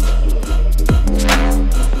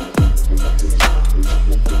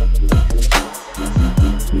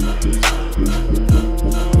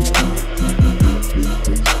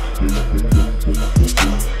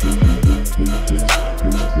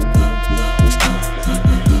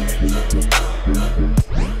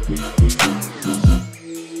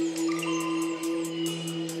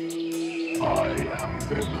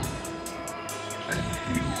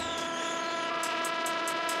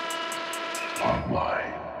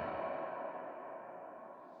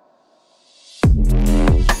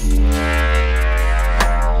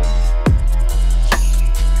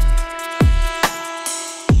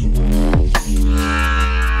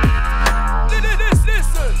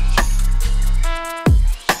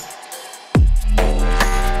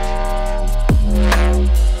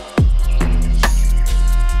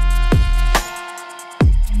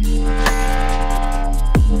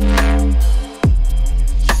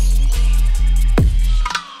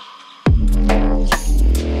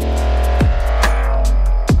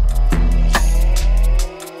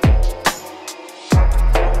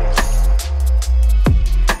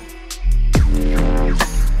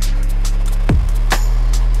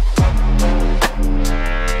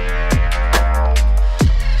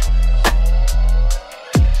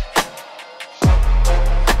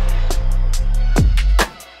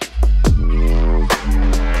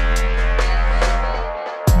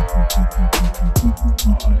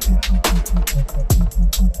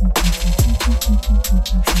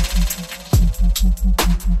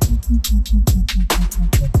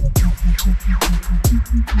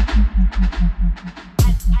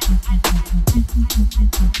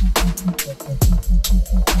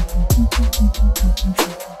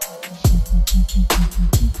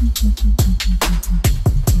 Listen.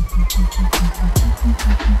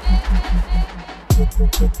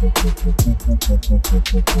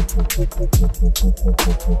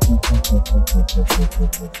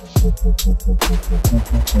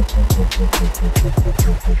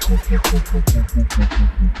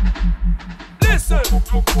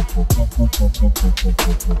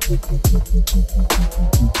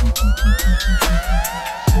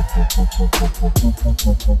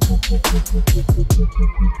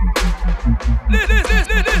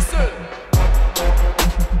 Listen.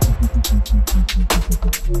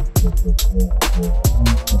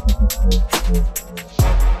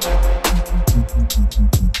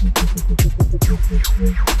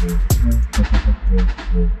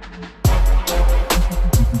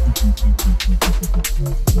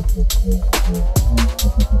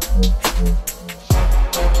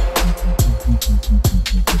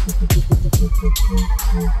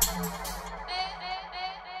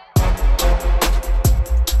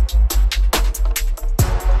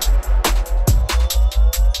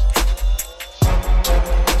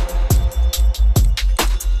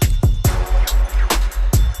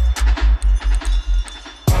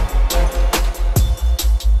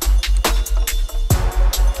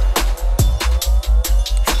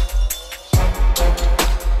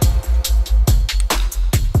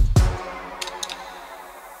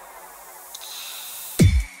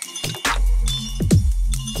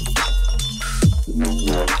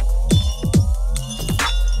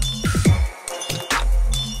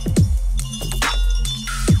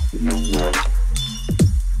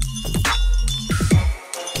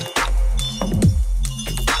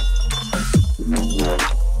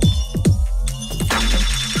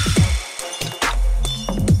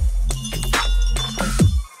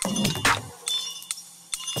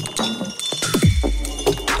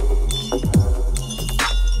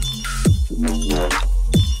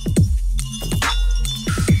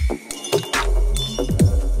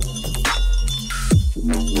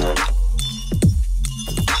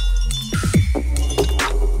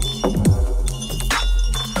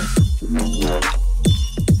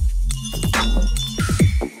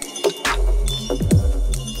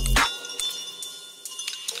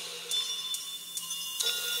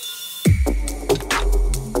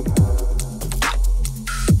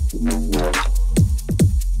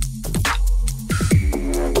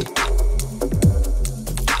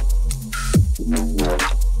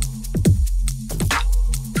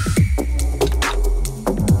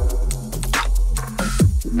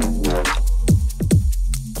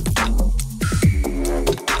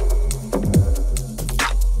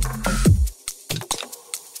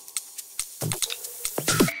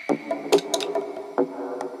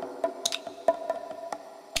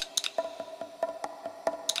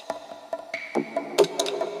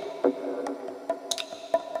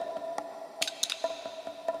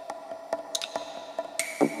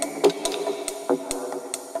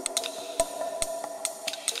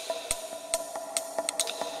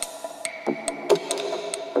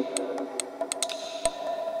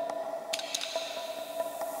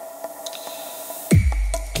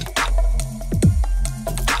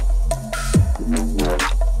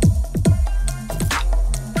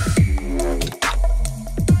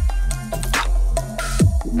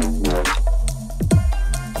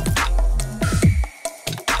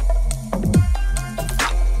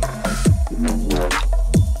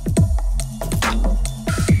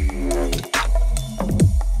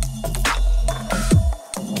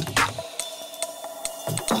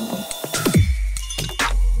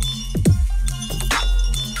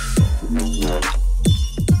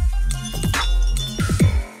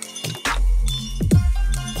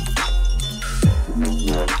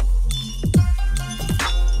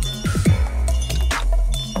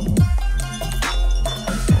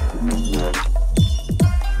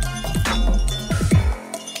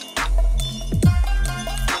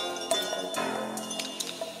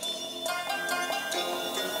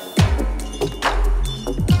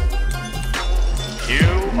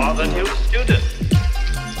 are the new student.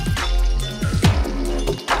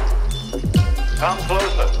 Come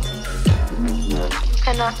closer. You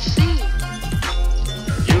cannot see.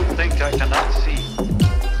 You think I cannot see?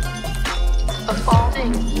 Of all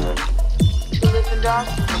things, to live in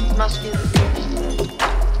darkness must be the worst.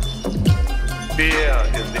 Fear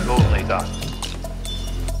is the only darkness.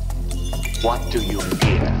 What do you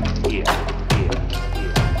hear?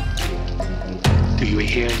 Do you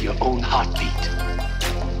hear your own heartbeat?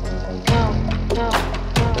 No.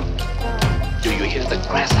 Do you hear the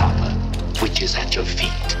grasshopper, which is at your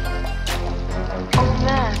feet? Old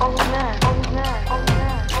man.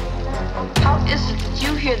 How is it that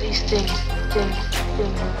you hear these things?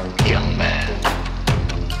 Young man,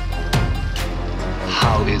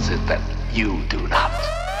 how is it that you do not?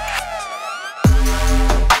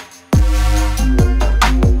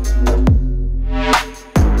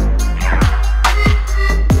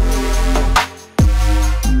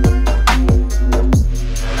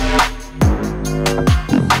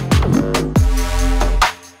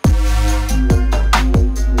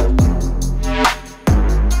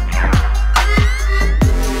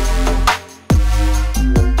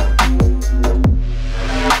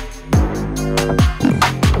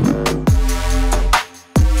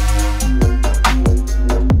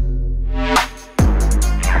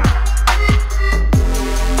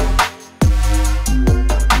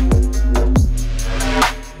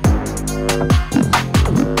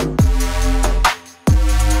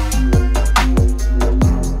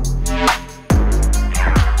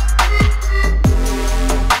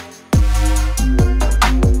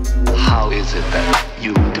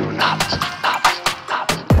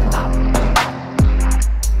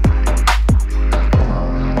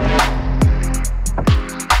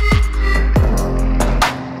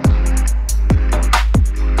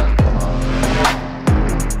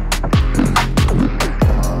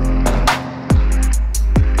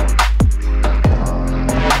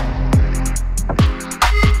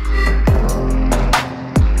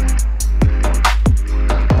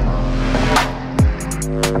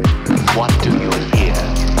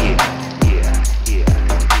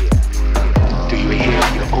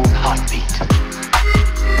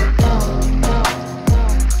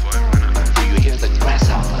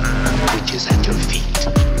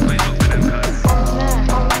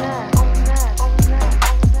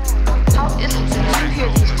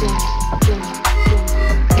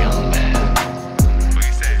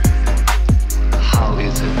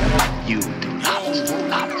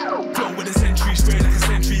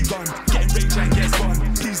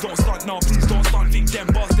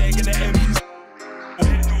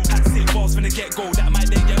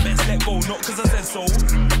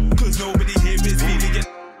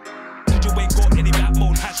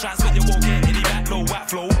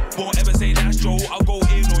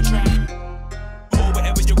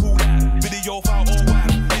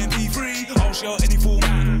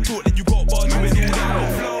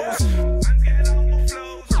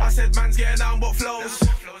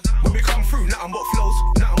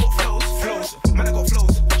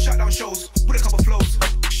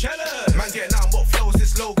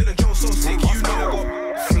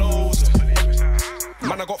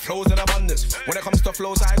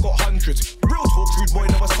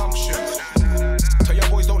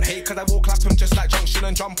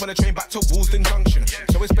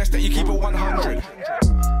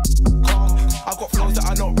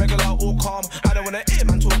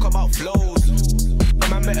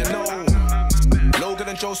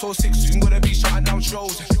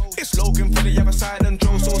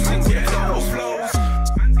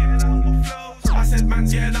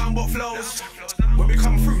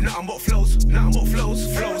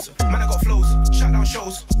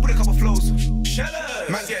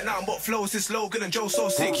 This Logan and Joe so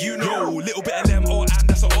sick, you know. Yo, little bit of them, oh, and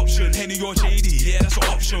that's an option. Henny or JD, yeah, that's an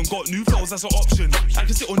option. Got new flows, that's an option. I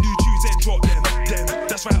can sit on new tunes and drop them.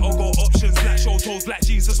 That's right, I'll got options. Black show toes, black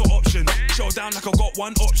jeans, that's an option. Show down like I got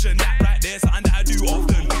one option. That right there, something that I do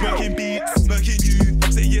often. Working beats, working you.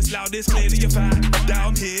 Say yes loud, this clearly you're fan.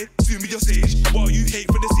 Down here, zoom me your stage. While you hate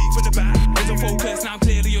from the seat from the back. There's a focus, now I'm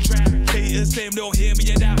clearly your track. Haters claim they'll hear me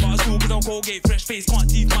and that, but it's cool cause I'm Colgate, fresh face, can't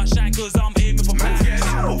teeth my shine cause I'm aiming for man.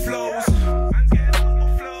 Flows.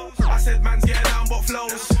 I said man's getting down but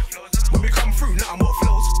flows. When we come through, nothing but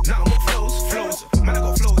flows. Nothing but flows. Man, I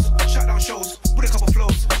got flows. Shut down shows with a couple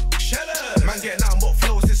flows. Shellers. Man getting down but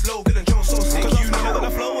flows. This Logan and Joe so sick. Cause you know that I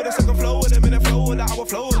flow with a second flow with a minute flow with the hour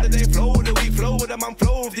flow with the day flow with the week flow with the month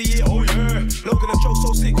flow of the year. Oh yeah. Logan and Joe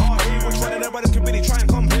so sick. Oh hey, which one of them brothers can really try and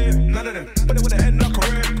compare? None of them. But it would have ended their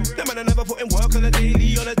career. Them man never put in work on a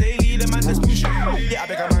daily. The man that's pushing. Yeah, I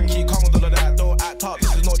beg a man keep calm with all of that. Don't act up.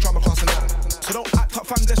 This is no drama class and that. So don't act up,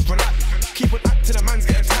 fam, just relax. Keep on acting, a man's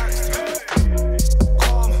getting taxed.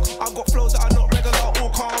 Calm, I've got flows that are not regular, all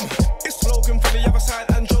calm. It's Logan for the other side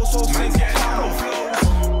and Joe so sick. Man's getting down but flows.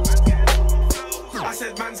 I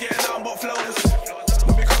said man's getting down but flows.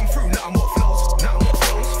 When we come through, nothing but flows. Nothing but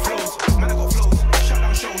flows. Man, I got flows. Shut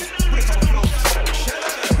down shows with a couple flows.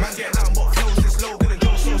 Man's getting down but flows. This Logan and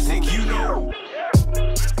Joe so sick, you know.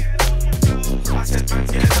 I said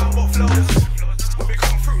man's getting down but flows. When we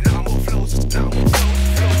come through, nothing but flows. Nothing but flows.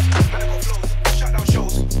 Man, I got flows. Shut down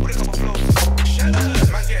shows with a couple flows.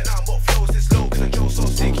 Man getting down but flows. This Logan and Joe so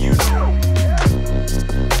sick, you know.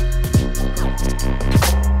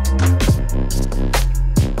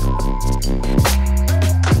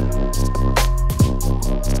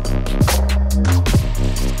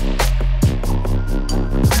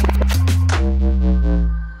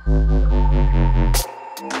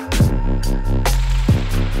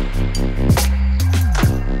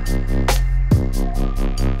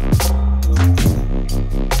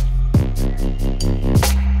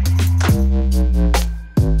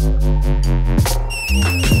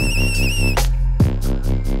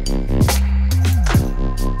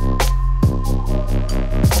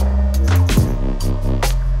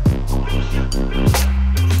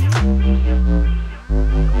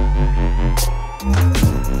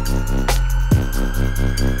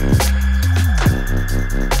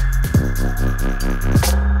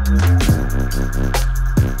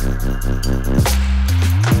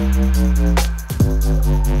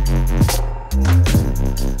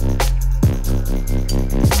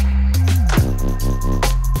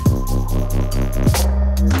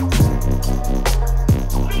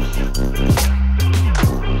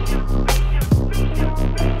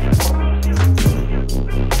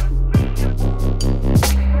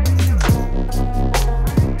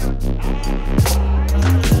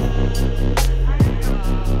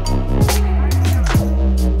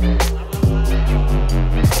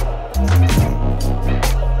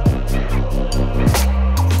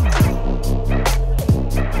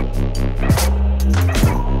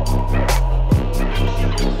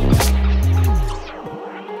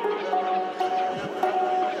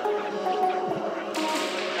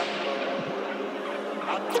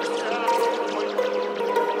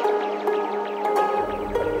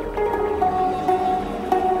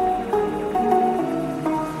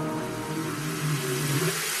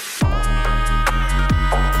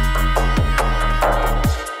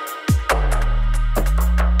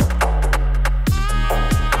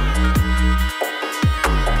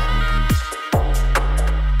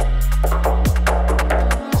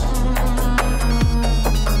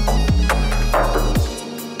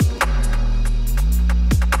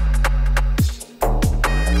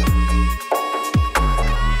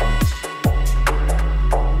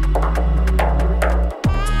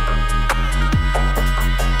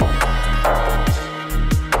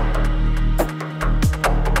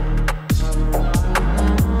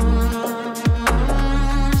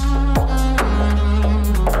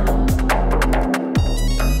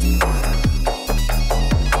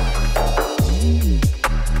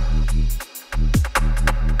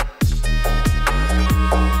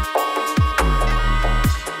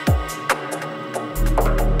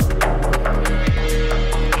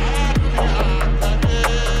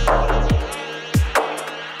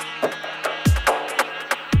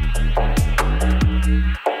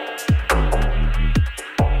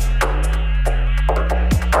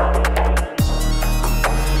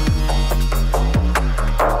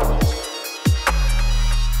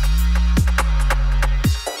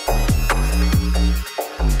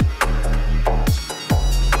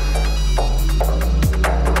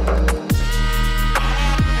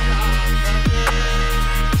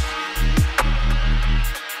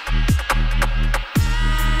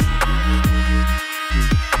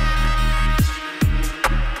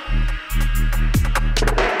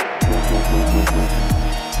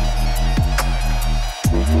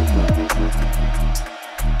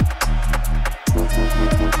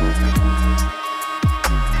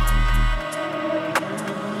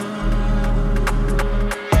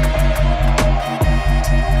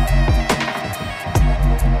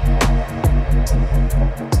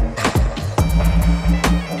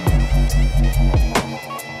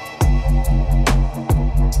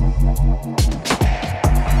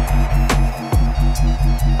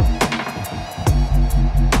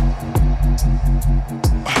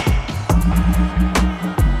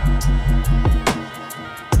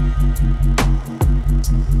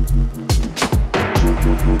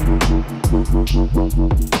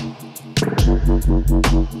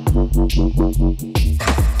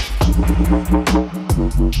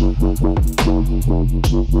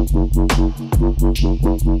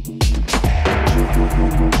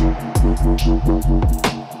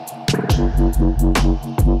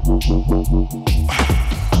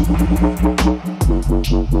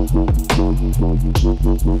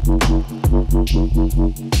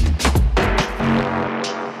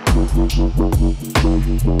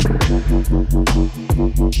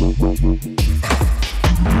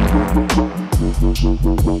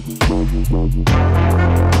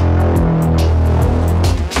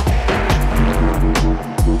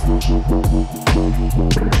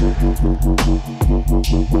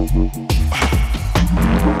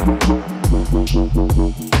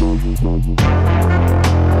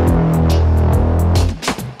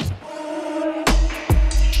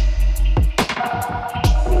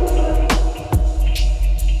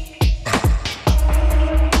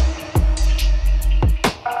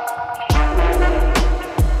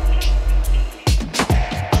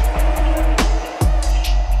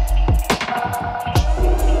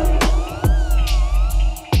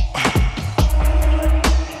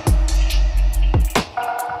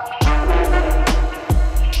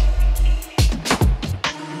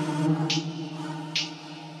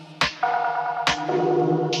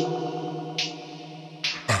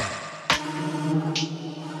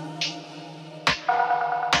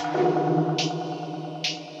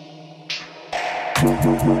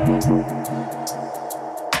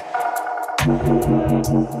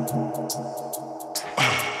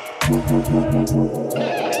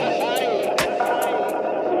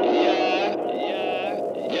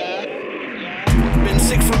 Been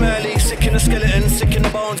sick from early, sick in the skeleton, sick in the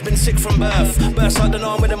bones, been sick from birth. Burst out the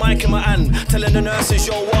arm with a mic in my hand, telling the nurses,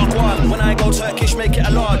 yo, walk one. When I go Turkish, make it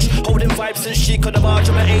a large. Holding vibes and chic on the barge.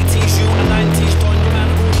 I'm an 80s, you a 90s, done. Your man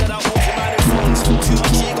rules that I walk your man in phones. Too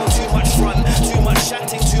much ego, too much front, too much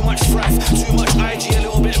chatting, too much fraff, too much IG, a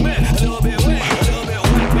little bit meh, a little bit wet, a little bit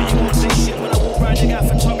whack. But you won't say shit when I walk round your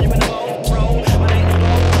gaff and top you in the boat, bro. Man ain't the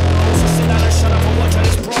road, so sit down and shut up and watch how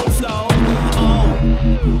this pro flow.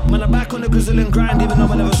 Man, I'm back on the grizzle and grind even though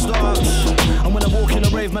I never stopped. And when I walk in the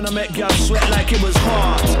rave, man, I make girls sweat like it was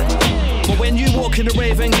hot. But when you walk in the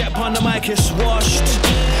rave and get upon the mic, it's washed.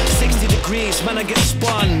 60 degrees, man, I get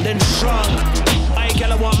spun, then shrunk. I ain't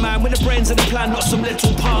girl, I want man with the brains and the plan, not some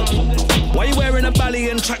little punk. Why you wearing a belly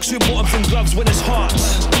and tracksuit bottoms and gloves when it's hot?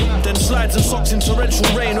 Then slides and socks in torrential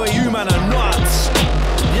rain, or you, man, are nuts.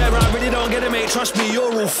 Yeah, I really don't get it, mate, trust me,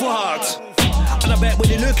 you're all fucked. And I bet when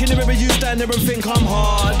you look in the mirror, you stand there and think I'm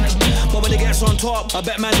hard. But when it gets on top, I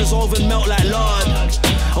bet man dissolve and melt like lard.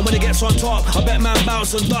 And when it gets on top, I bet man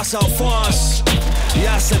bounce and dust out fast.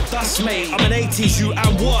 Yeah, I said dust, mate, I'm an 80s, you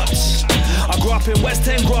and what? I grew up in West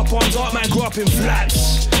End, grew up on dark, man, grew up in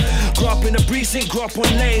flats. Grew up in the precinct, grew up on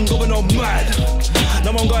lane, going on mad.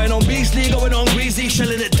 Now I'm going on Beasley, going on Greasy,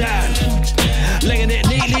 shelling it down. Laying it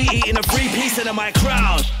neatly, eating a 3-piece into my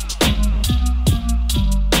crowd.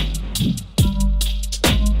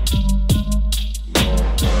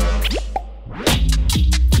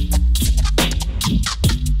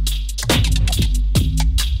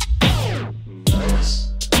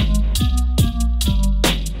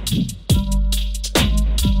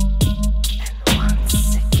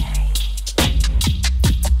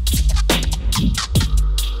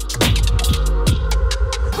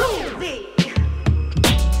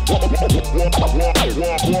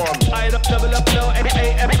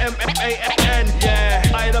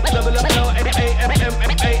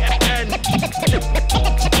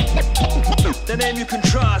 The name you can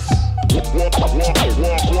trust. I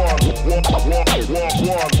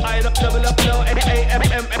double up low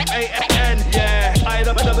A-A-M-M-A-N. Yeah, I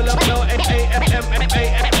double up low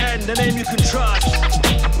A-A-M-M-A-N. The name you can trust.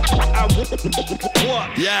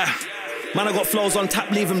 What? Yeah. Man, I got flows on tap,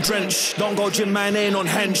 leave him drenched. Don't go gym, man, ain't on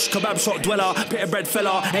hench. Kebab shop dweller, pit of bread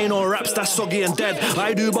fella. Ain't on raps, that's soggy and dead.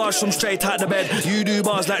 I do bars from straight out the bed. You do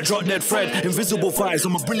bars like drop dead Fred. Invisible vibes,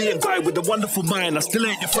 I'm a brilliant guy with a wonderful mind. I still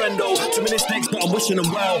ain't your friend though. Too many snakes, but I'm wishing them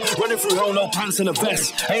well. Running through hell, no pants and a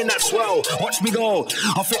vest. Ain't that swell? Watch me go.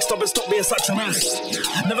 I'll fix up and stop being such a mess.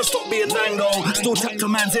 Never stop being dango. Still tapped a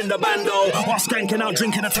man's in the bando. While skanking out,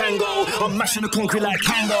 drinking a tango. I'm mashing the concrete like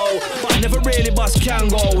Kango. But I never really bust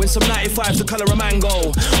Kango. In some 95 the colour of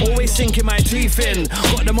mango. Always sinking my teeth in.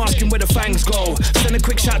 Got them asking where the fangs go. Send a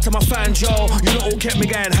quick shout to my fan Joe. You lot all kept me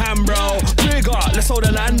getting ham, bro. Bigger, let's hold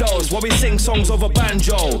the Nandos while we sing songs over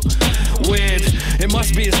banjo. Weird, it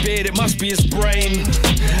must be his beard, it must be his brain.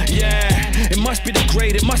 Yeah, it must be the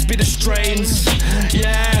grade, it must be the strains.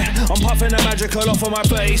 Yeah, I'm puffing the magical off of my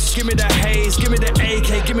bass. Give me the haze, give me the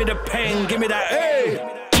AK, give me the pain, give me that hey.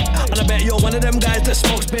 And I bet you're one of them guys that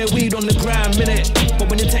smokes bare weed on the gram, innit? But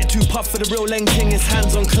when you take 2 puffs for the real leng thing, it's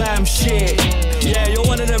hands on clam shit. Yeah, you're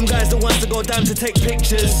one of them guys that wants to go down to take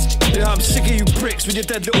pictures. Yeah, I'm sick of you pricks with your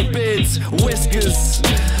dead little beards, whiskers.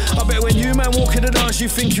 I bet when you man walk in the dance, you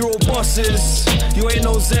think you're all bosses. You ain't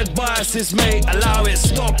no Z biases, mate. Allow it,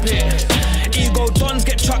 stop it. Ego dons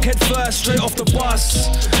get chucked head first, straight off the bus.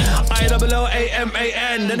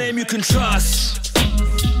 ILLAMAN, the name you can trust.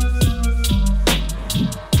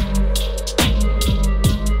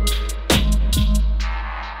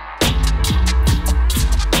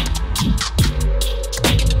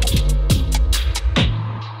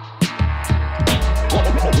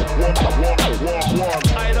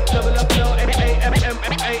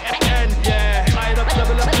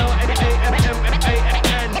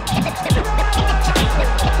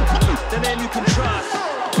 The name you can trust.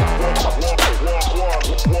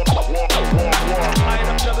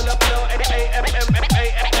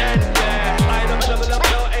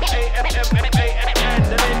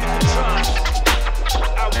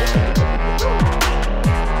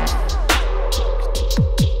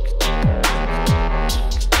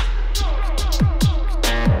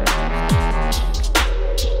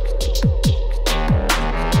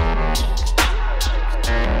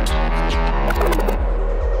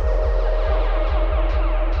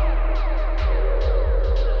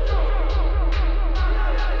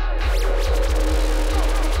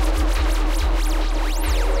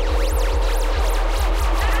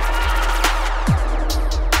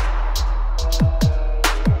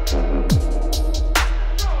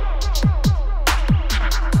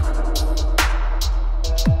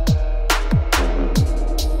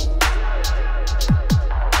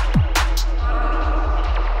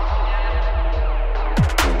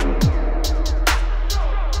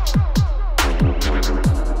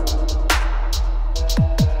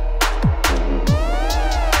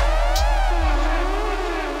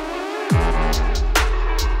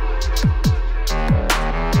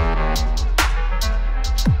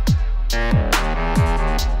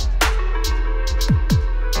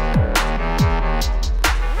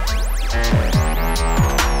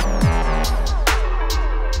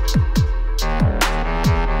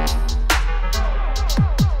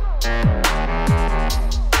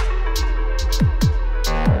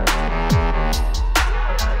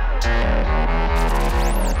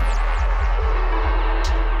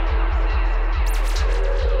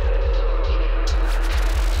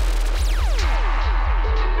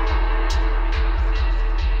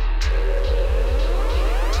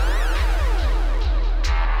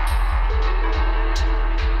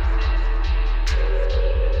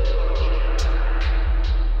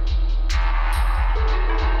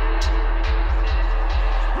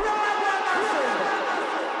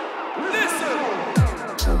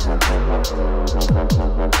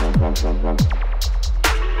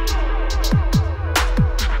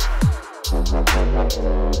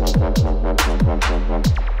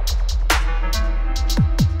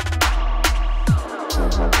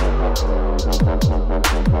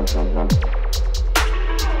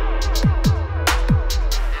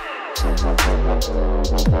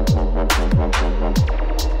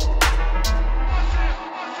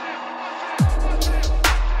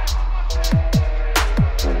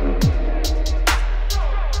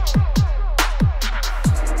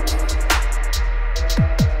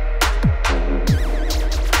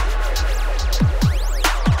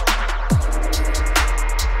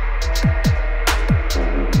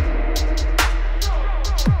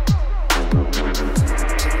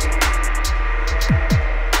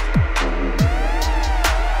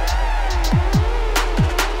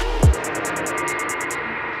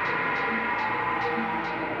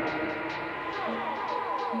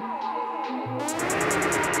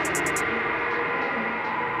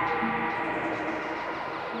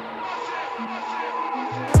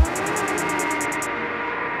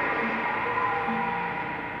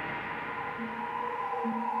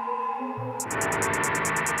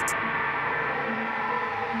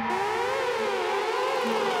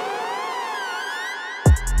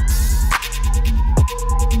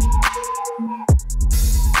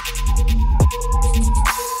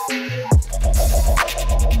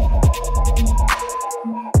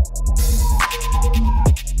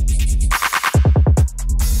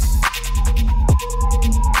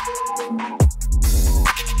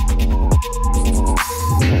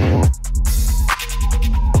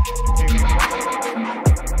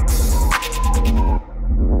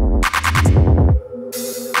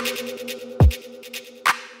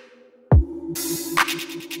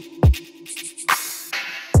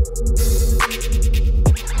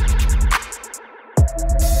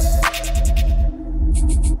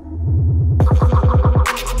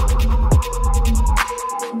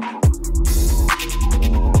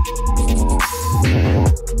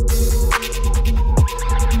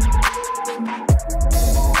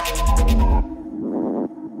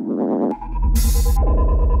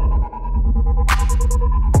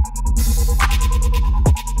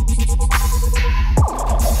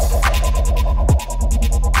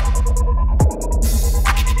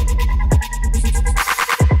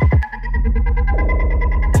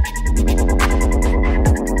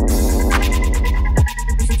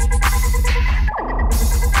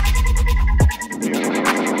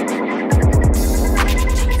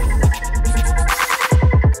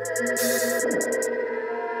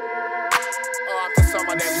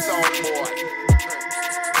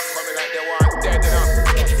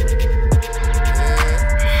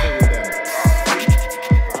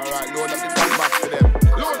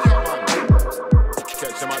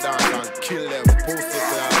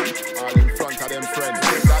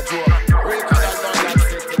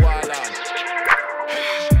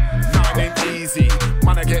 easy.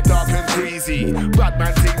 Man, I get dark and greasy. Bad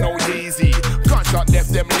man think no easy. Gunshot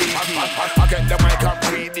left them leaky. I get the mic, I'm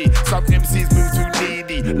greedy. Some MCs move too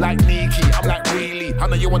needy. Like Nikki, I'm like really. I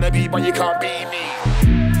know you wanna be, but you can't be me.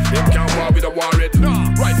 Them can't war with a warhead.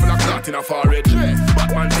 Rifle a clot in a forehead.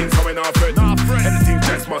 Batman things coming off it. Anything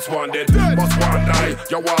just must want it. Must want die.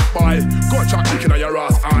 You walk by. Gunshot kicking on your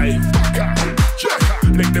ass eye.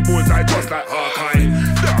 Lick the bullseye just like Hawkeye.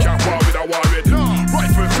 Them can't war with a warhead.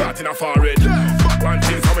 Rifle clot in a forehead. Batman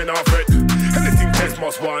things coming off it. Anything just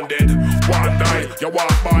must want it. One die. You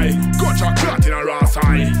walk by. Gunshot clot in a ass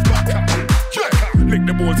eye. Lick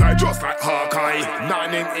the bullseye just like Hawkeye.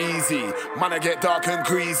 Nothing ain't easy. Man, I get dark and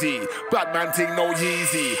greasy. Bad man thing no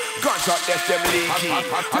easy. Gunshot left them leaky.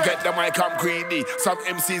 I get the mic, I'm greedy. Some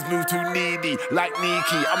MCs move too needy. Like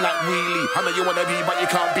Nikki, I'm like really. I know you wanna be, but you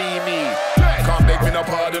can't be me. Can't beg me no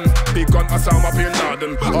pardon. Big gun, Osama bin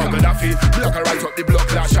Laden. Oh, Gaddafi. Block a right up the block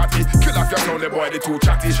like Shotty. Kill off your sound, the boy, they too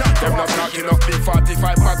chatty. Them not talking up. Big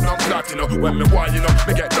 45 magnum clot, you know. When me want, you know,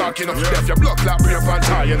 me get dark, you know. Left your block like brain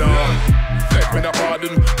panther, you know. Beg me no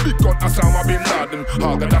pardon. Big gun, Osama bin Laden.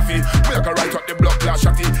 Oh, Gaddafi. Block a right up the block like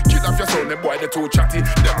Shotty. Kill off your sound, the boy, they too chatty.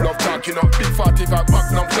 Them love talking up. Big 45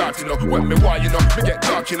 magnum clot, you know. When me want, you know, me get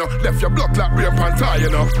dark, you know. Left your block like brain panther,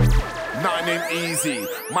 you know. Nothing ain't easy.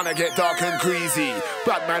 Man, I get dark and greasy.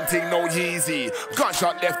 Bad man thing no easy.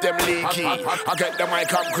 Gunshot left them leaky. I get the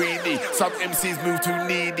mic, I'm greedy. Some MCs move too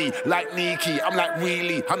needy. Like Nikki, I'm like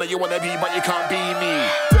really. I know you wanna be, but you can't be me.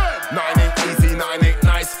 Nothing ain't easy, nothing ain't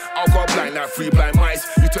nice. I'll go blind like 3 blind mice.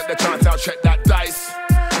 You took the chance, I'll check that dice.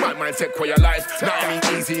 My mindset for your life. Nothing ain't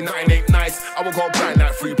easy, nothing ain't nice. I will go blind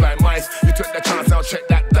like 3 blind mice. You took the chance, I'll check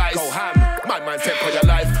that dice. Go ham. My mindset for your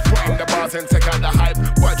life. Put in the bars and take out the hype.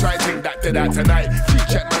 Boy, try to think that to that tonight.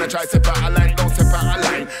 G-check, man, I try to step out a line. Don't step out a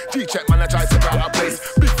line. G-check, man, I try to step out a place.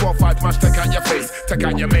 Big 4-5 match, take out your face. Take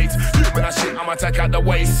out your mates. You man, I shit, I'ma take out the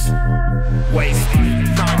waist. Waist.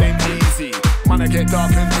 Nothing ain't easy. Man, I get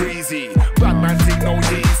dark and greasy. Bad man think no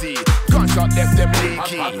easy. Gunshot left them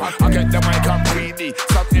leaky. I get the mic, I'm greedy.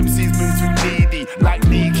 Some MCs move too needy. Like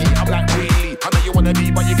Nikki, I'm like really. I know you wanna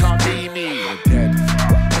be, but you can't be me. I'm dead.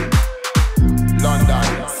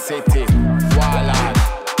 London, City, Wallad.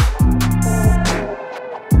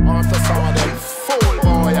 On to some of them fool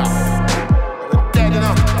boy. I'm dead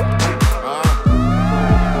enough.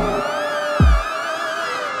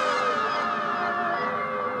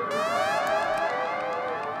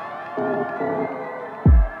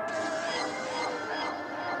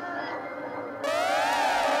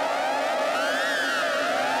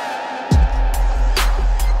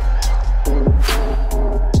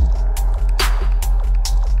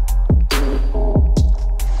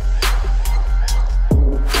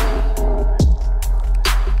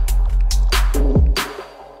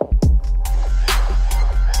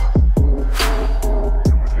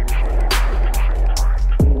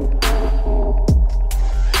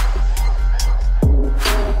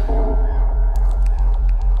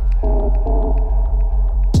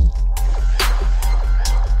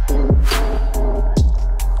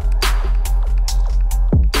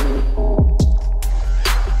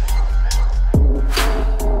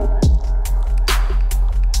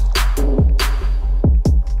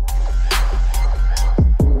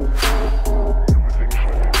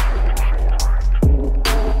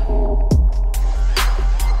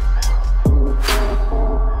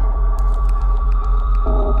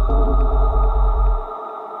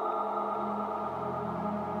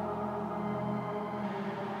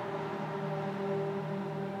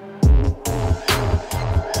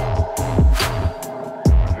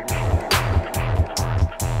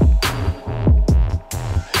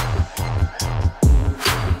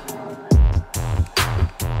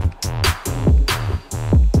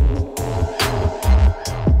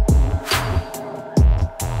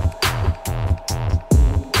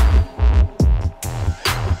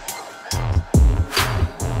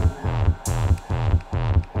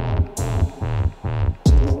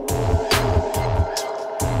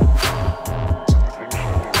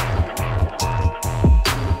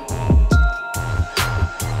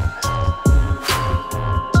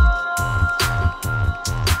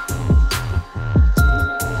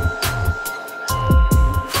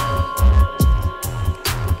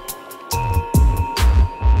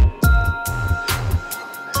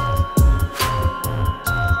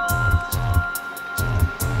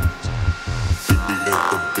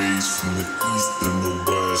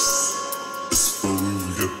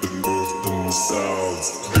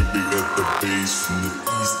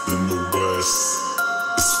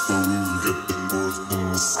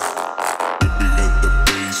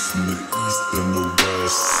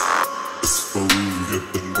 It's for we get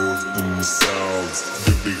the north north and the south.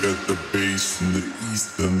 Yeah, we got the bass from the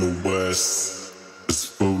east and the west.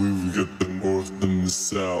 That's why we got the north and the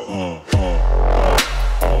south.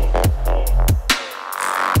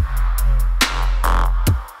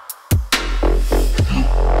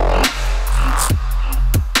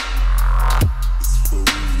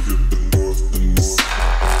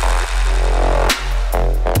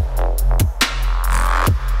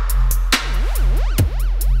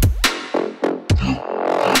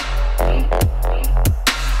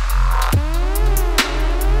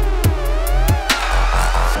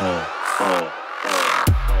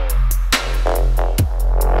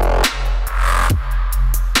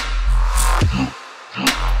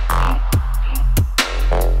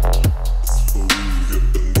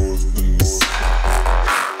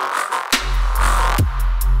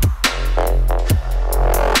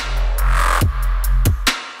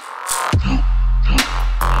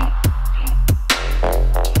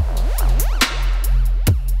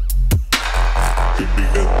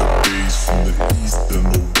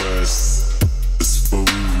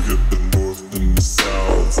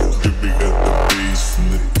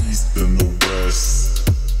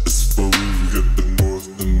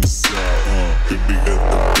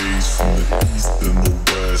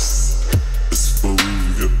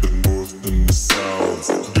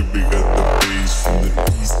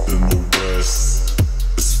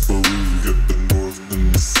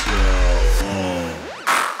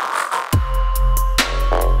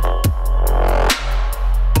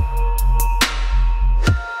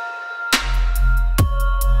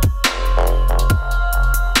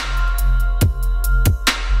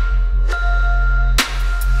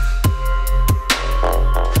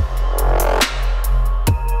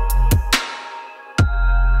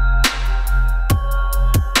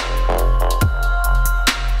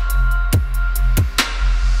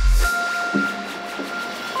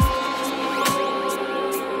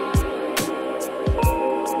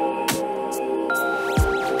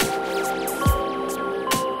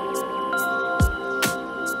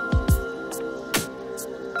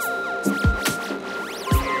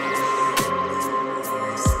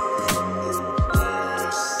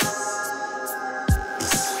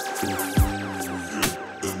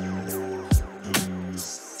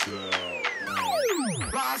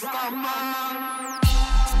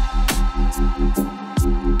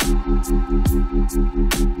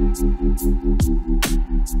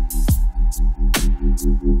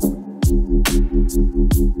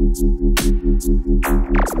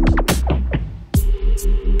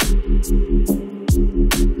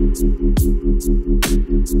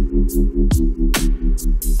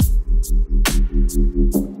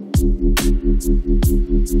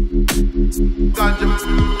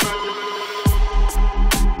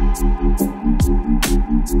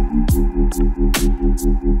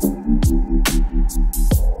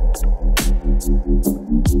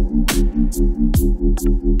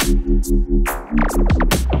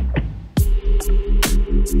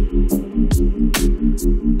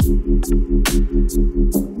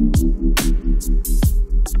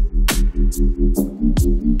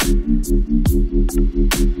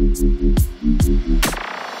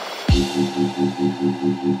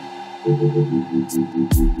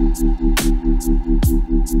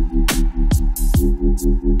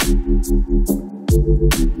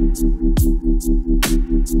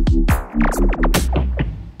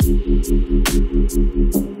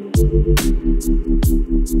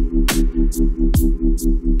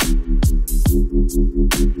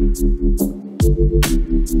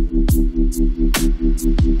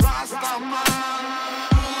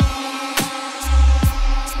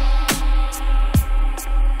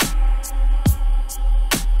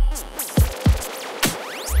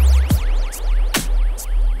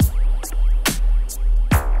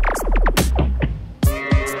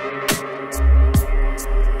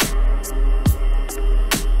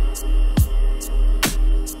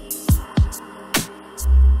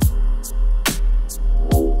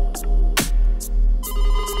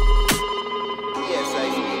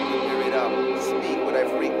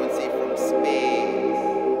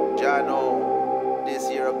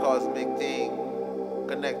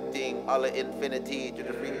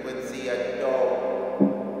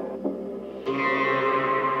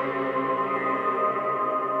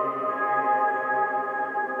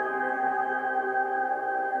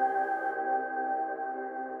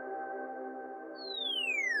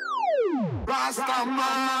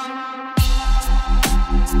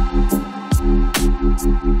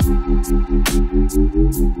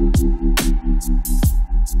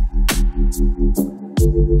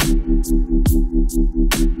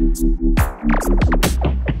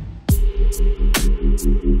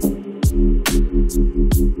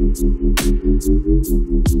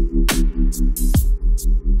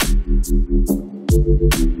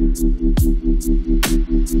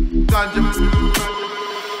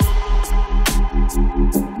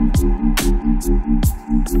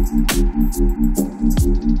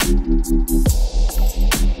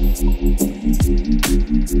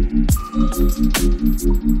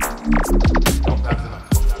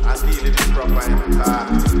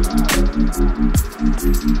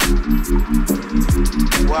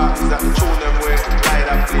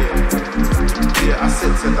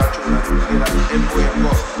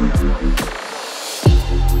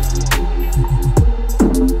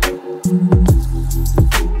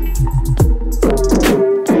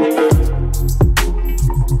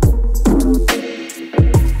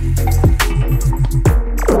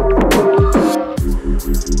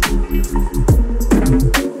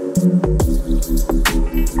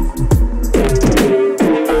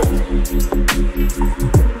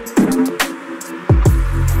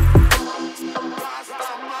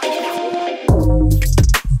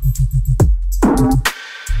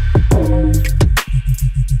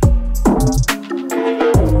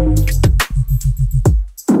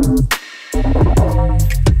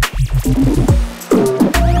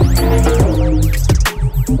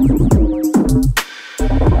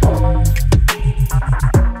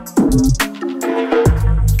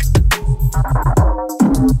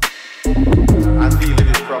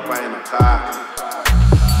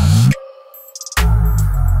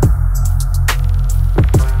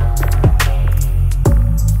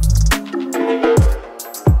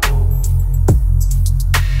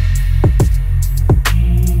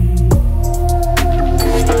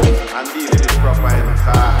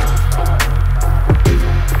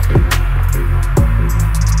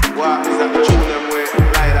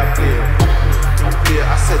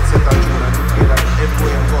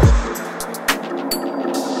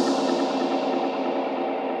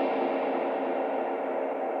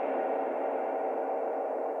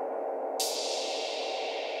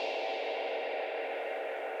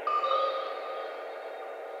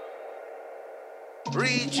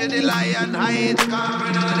 Reach the lion height, come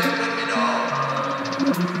and let me know.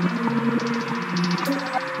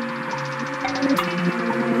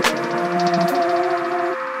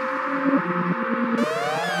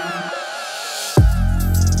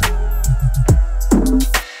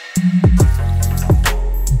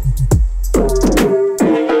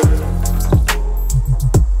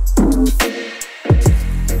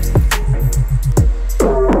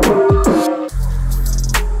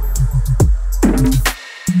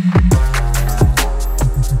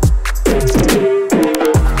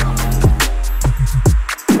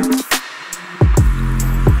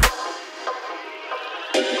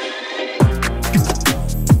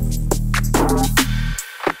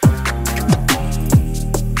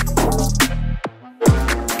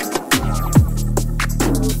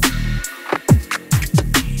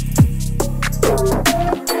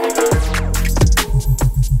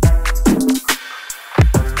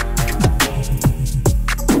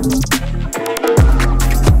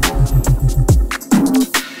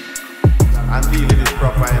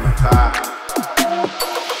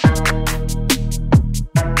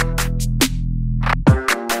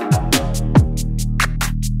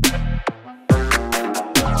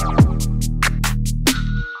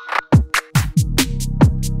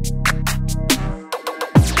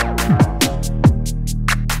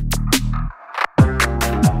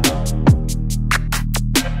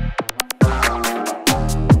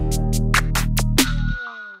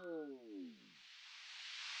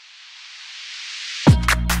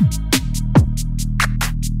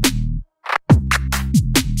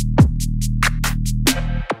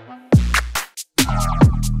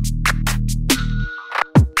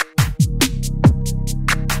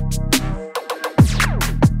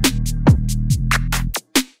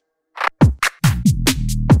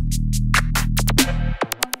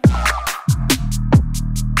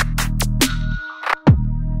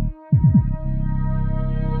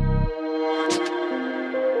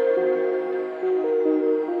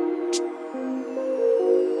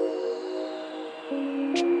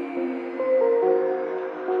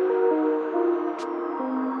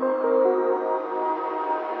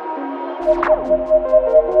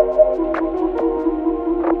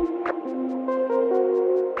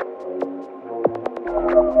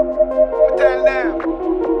 Tell them.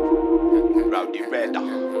 Rowdy Red.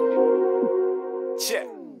 Check.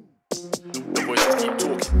 The voices keep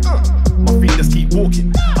talking. My fingers keep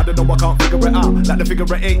walking. I don't know, I can't figure it out. Like the figure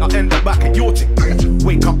 8, I end up back at your thing.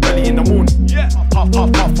 Wake up early in the morning. Yeah.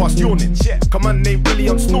 Half past yawning. Yeah. Come on, name Billy,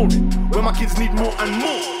 I'm snoring. Where my kids need more and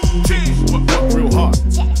more. Things work real hard.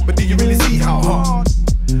 But do you really see how hard?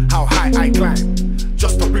 How high I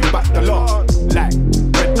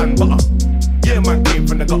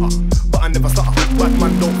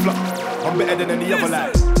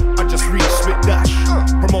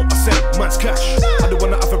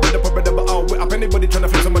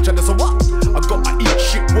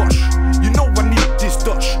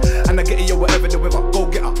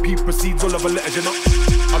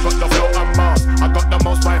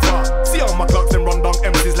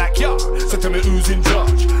who's in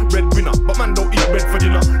charge. Breadwinner, but man don't eat bread for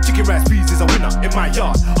dinner. Chicken rice peas is a winner in my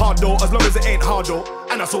yard. Hard though, as long as it ain't hard though.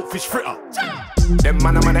 And I saltfish fritter. Them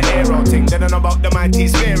man I'm on the aero thing. They don't know about the mighty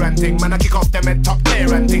sphere and thing. Man I kick off them head top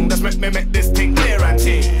clear and thing. That's make this thing clear and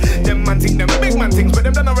thing. Them man think them big man things, but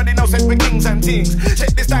them don't already know set with kings and things. Check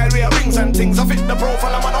the style we are rings and things. I fit the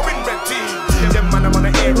profile I'm on a win red team. Them man I'm on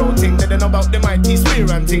the aero thing. They don't know about the mighty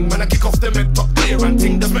sphere and thing. Man I kick off them head top clear and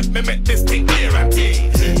thing. That's make this thing clear and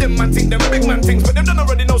thing. Them man think them big man things, but them don't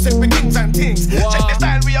already know set with kings and things. Check the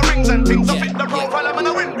style we are rings and things. I fit the profile I'm on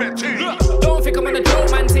a win red team. Don't think I'm on a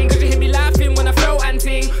joke man thing, cause you hear me laughing when I flow and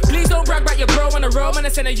ting. Please don't brag about your bro on the road, man. I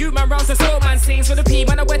send a youth man round to soul man sings. For the P,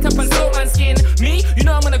 man, I wet up on soul man skin. Me, you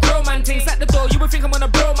know I'm gonna grow man things. At the door, you would think I'm on a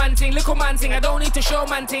bro man ting. Little man ting, I don't need to show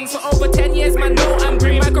man things. For over 10 years, man, know I'm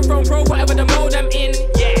green. Microphone pro, whatever the mode I'm in.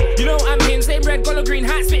 Yeah, you know I'm in. Same red, gold, green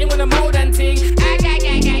hat, spitting with a mode and ting. You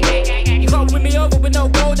can't win me over with no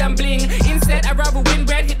gold and bling. Instead, I'd rather win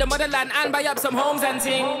bread, hit the motherland and buy up some homes and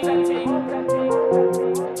ting.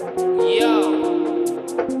 Yo.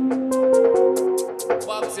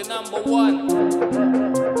 Boxing #1.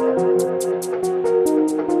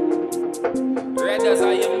 Red as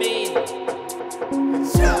how you mean.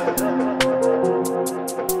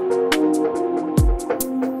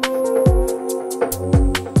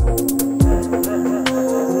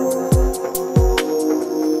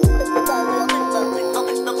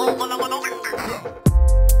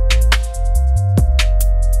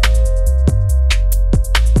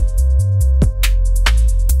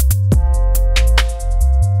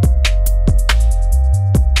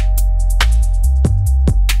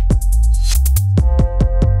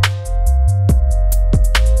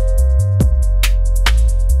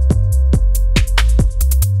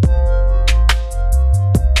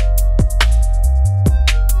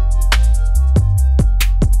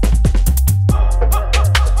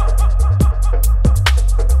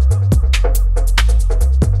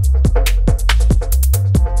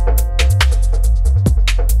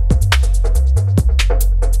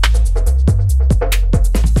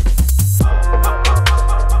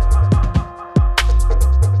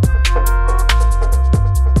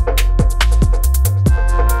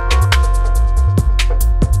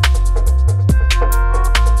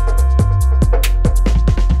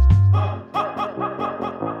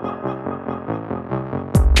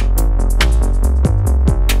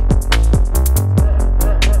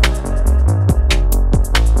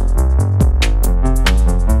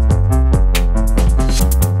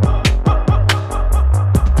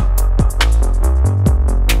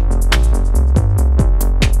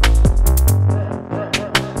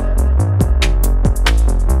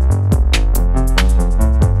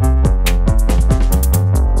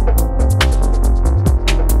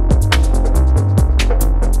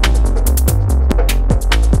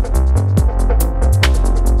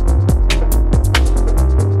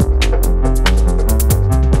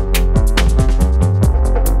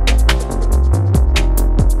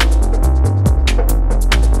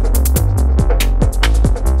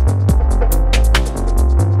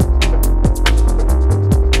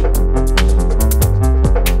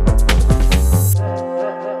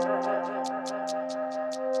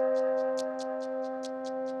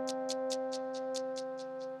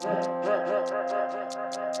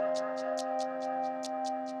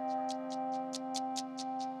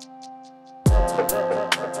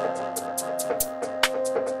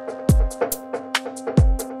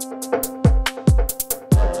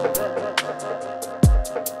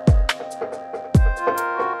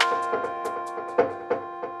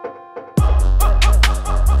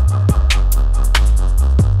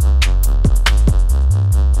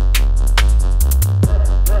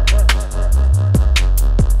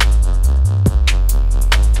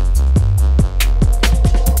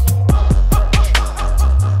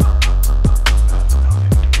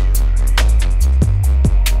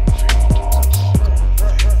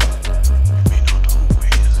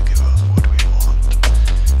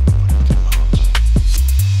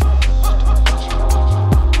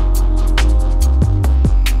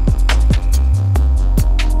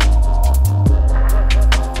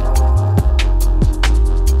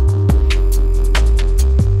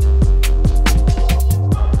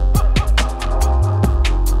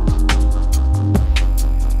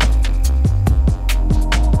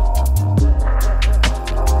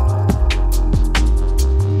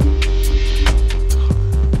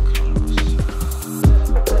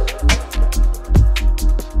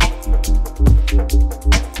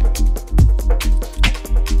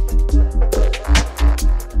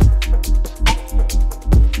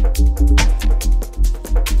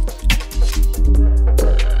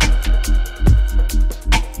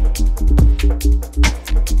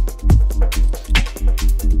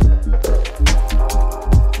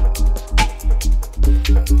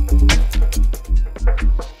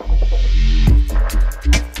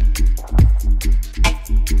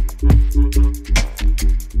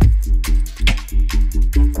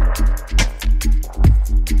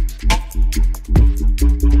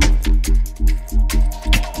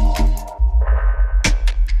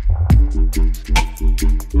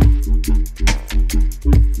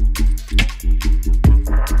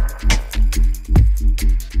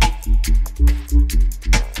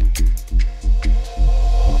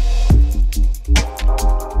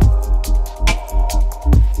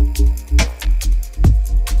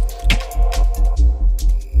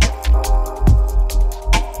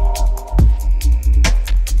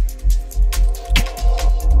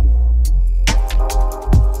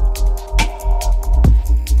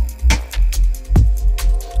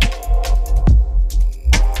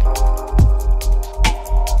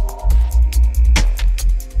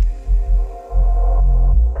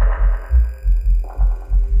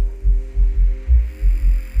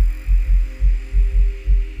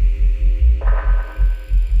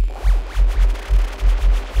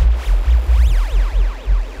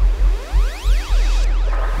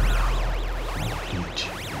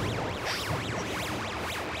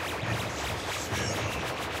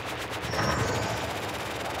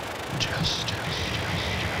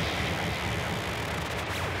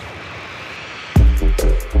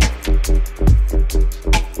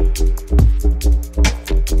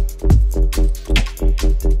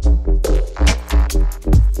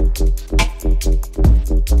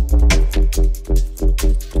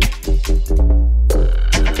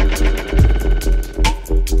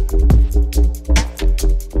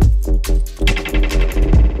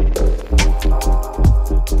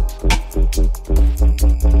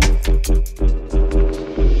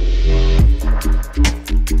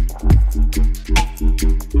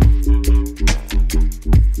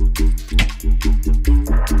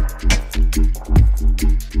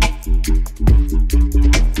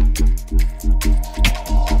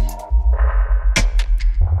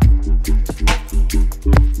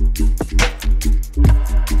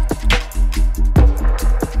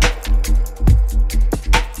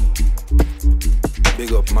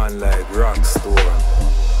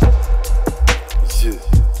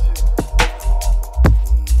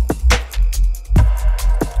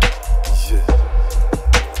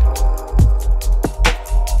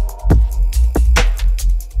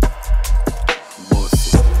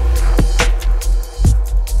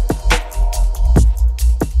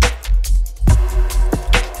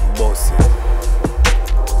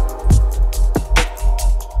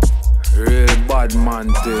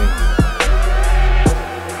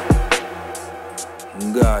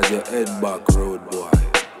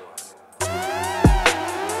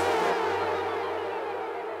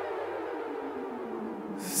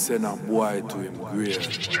 Send a boy to him grave.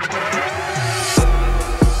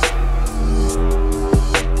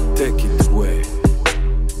 Take it away.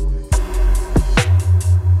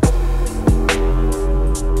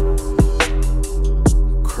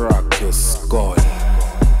 Crack your skull.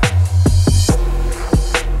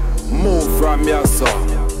 Move from your son.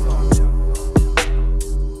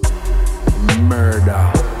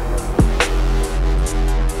 Murder.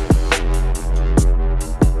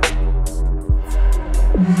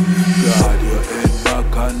 Guard your head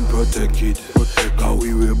back and protect it. Cause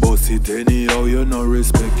we will boss it anyhow, you no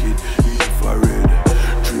respect it. Infrared,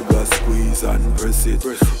 trigger squeeze and press it.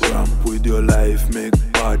 Ramp with your life, make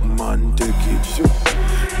bad man take it.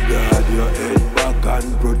 Guard your head back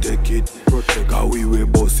and protect it. Cause we will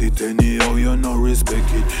boss it anyhow, you no respect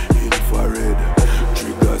it. Infrared,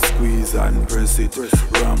 trigger squeeze and press it.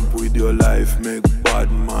 Ramp with your life, make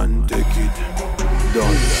bad man take it.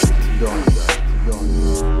 Done that, done that.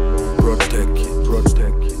 Protect it,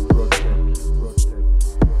 protect it, protect it, protect it.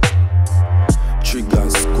 Trigger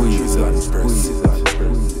squeeze and press it.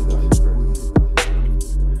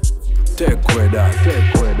 Take away that,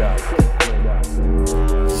 take away that, take away that.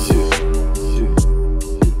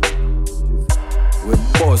 We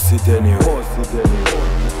boss it anyway, boss it anyway.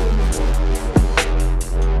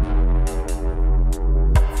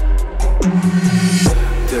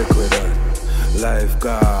 Take away that. Life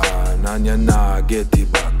gone and you nah get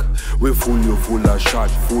it back. We full you full of shot,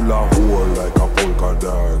 full of hole like a polka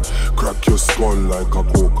dog. Crack your skull like a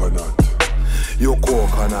coconut. Your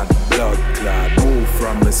coconut blood clad. Move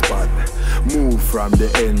from the spot, move from the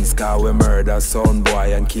ends. Cause we murder son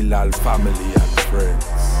boy and kill all family and friends.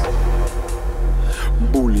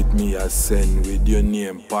 Bullet me a send with your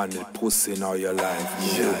name pan it, pussy in all your life.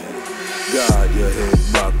 Yeah. Guard your head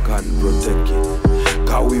back and protect it.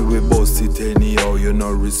 Cause we will boss it anyhow, you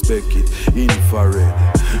no respect it. Infrared,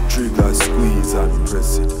 trigger squeeze and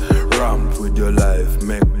press it. Ramp with your life,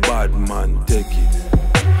 make bad man take it.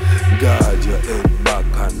 Guard your head back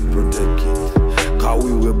and protect it. Cause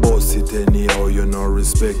we will boss it anyhow, you no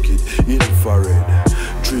respect it. Infrared,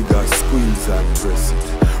 trigger squeeze and press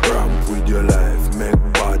it. Ramp with your life, make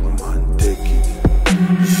bad man take it.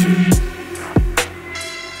 Shit.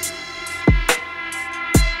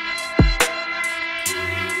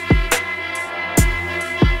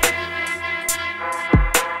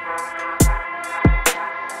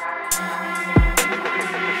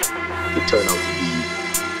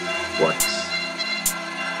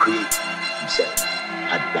 create himself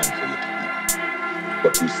had planned for you to be.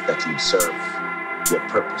 But that you serve your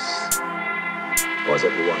purpose. Because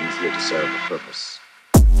everyone is here to serve a purpose.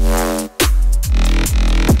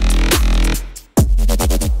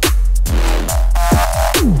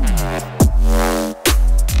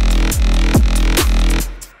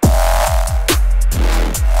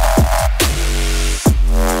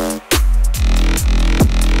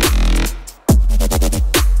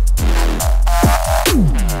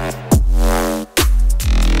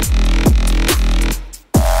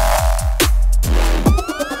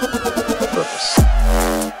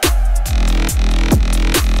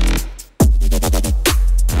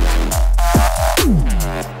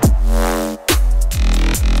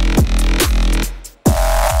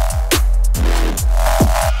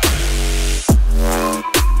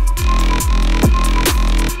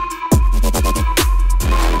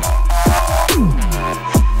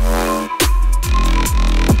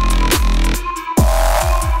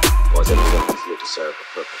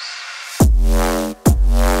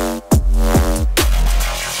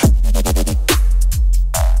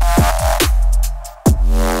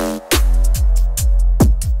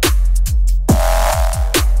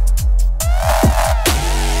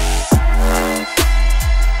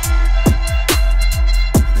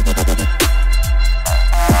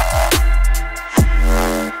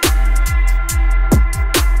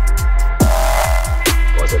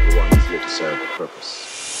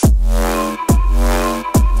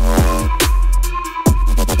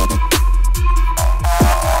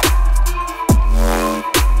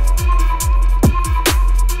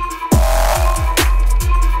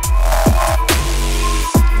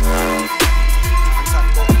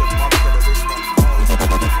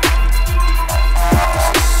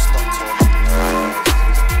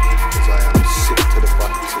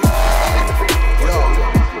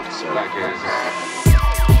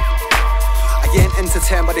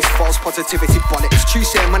 Positivity bollocks, true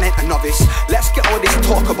saying man ain't a novice. Let's get all this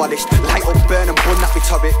talk abolished. Light up, burn and bun that we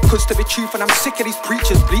turret. Cause to be truth and I'm sick of these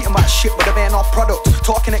preachers bleating about shit, but they ain't our product.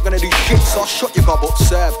 Talking ain't gonna do shit, so shut your gob up.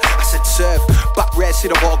 Serve, I said serve. Back red, see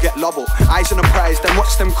the ball get level. Eyes on the prize, then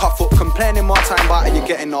watch them cough up. Complaining more time about it, you're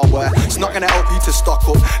getting nowhere. It's not gonna help you to stock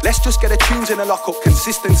up. Let's just get the tunes in a lock up.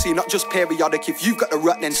 Consistency, not just periodic. If you've got the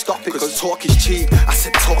rut, then stop it. Cause talk is cheap, I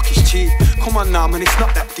said talk is cheap. Come on now man, it's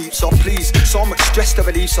not that deep, so please. So much stress to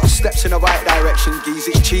release, so steps in the right direction, geez,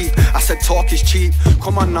 it's cheap. I said talk is cheap.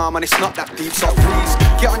 Come on now man, it's not that deep, so please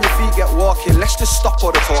get on your feet, get walking. Let's just stop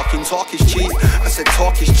all the talking. Talk is cheap. I said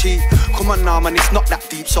talk is cheap. Come on now man, it's not that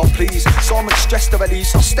deep, so please. So much stress to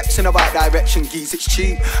release, so steps in the right direction, geez, it's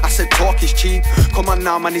cheap. I said talk is cheap. Come on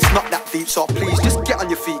now man, it's not that deep, so please just get on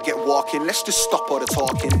your feet, get walking. Let's just stop all the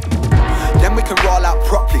talking. Then we can roll out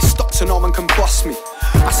properly. Stop so no one can boss me.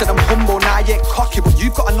 I said I'm humble, now I ain't cocky, but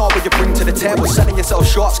you've gotta know what you bring to the table. Selling yourself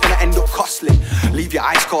short's gonna end up costly. Leave your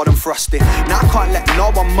eyes cold and frosty. Now I can't let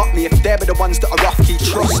no one mock me if they're the ones that are off key.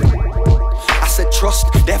 Trust. I said trust,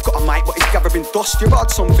 they've got a mic but it's gathering dust. You've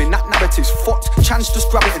heard something, that narrative's fucked. Chance just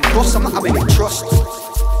grab it and bust, I'm not having it trust.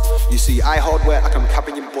 You see, I hold weight like I'm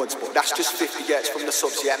carrying buds, but that's just 50 years from the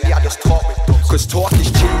subs, yeah, me I just talk with dubs. Cause talk is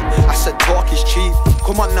cheap, I said talk is cheap.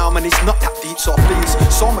 Come on now man, it's not that deep, so please.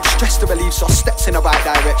 So much stress to relieve, so steps in the right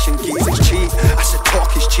direction, geez, it's cheap. I said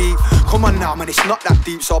talk is cheap. Come on now man, it's not that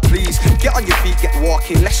deep, so please. Get on your feet, get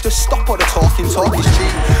walking, let's just stop all the talking. Talk is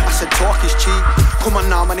cheap, I said talk is cheap. Come on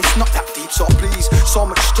now man, it's not that deep, so please. So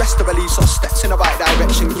much stress to relieve, so steps in the right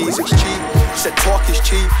direction, geez, it's cheap. I said talk is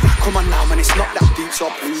cheap. Come on now man, it's not that deep, so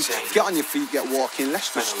please. Get on your feet, get walking,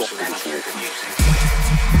 let's just stop the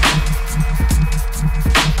music.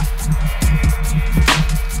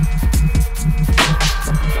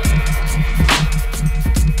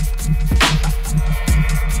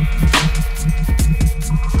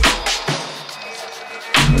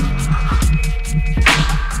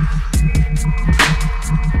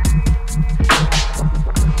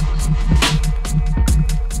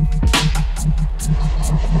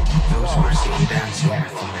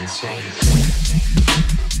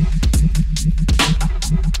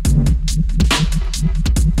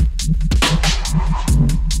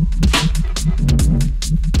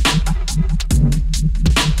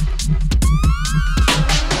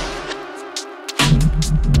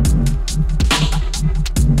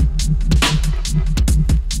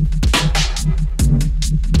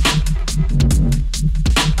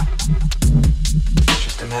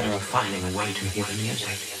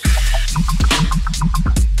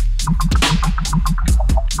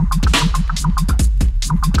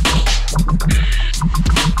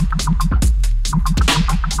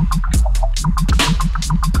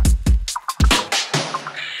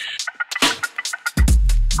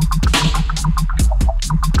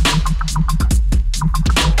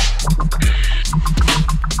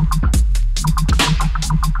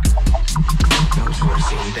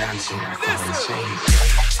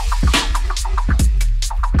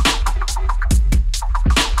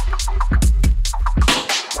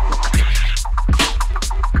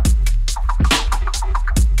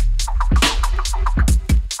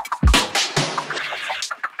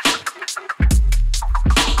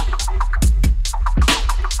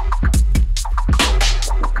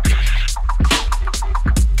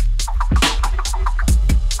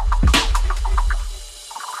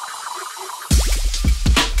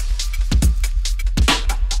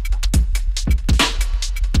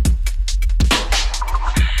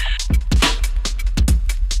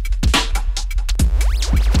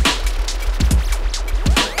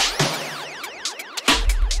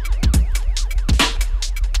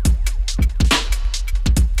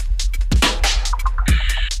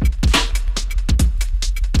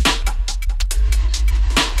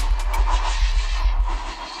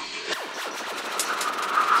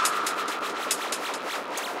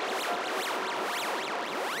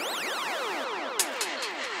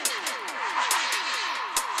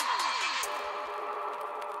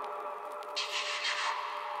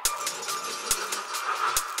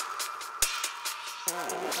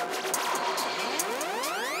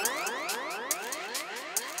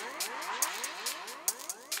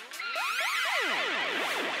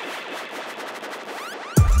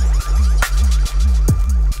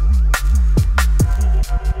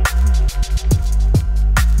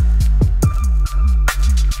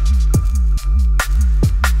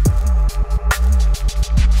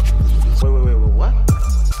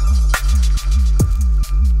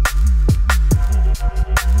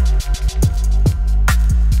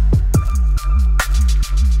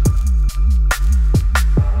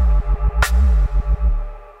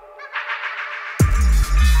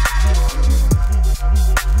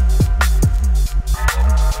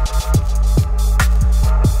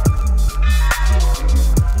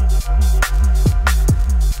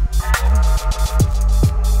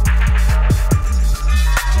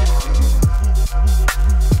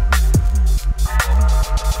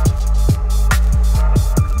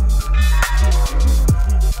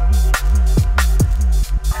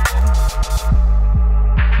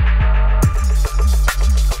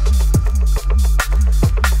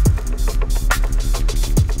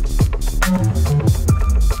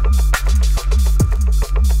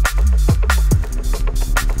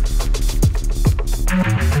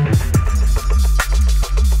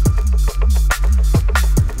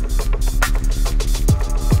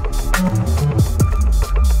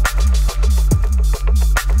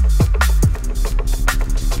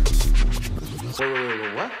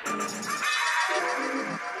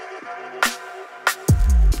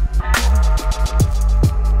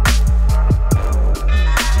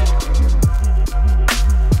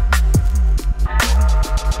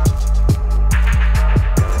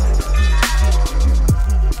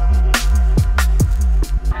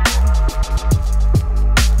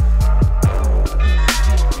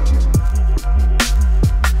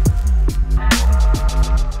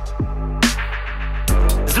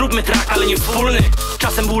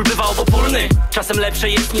 durny. Czasem lepsze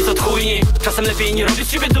jest nic od chujni, czasem lepiej nie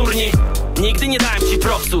robić siebie durni. Nigdy nie dałem ci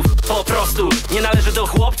propsów, po prostu nie należę do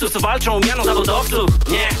chłopców, co walczą o miano zawodowców.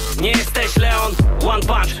 Nie jesteś Leon, one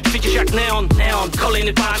punch, świecisz jak neon.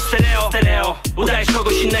 Kolejny punch, stereo. Udajesz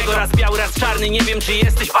kogoś innego, raz biały, raz czarny. Nie wiem czy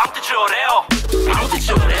jesteś Bauty czy Oreo.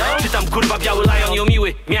 Czytam kurwa biały lion i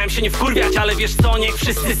omiły. Miałem się nie wkurwiać, ale wiesz co, niech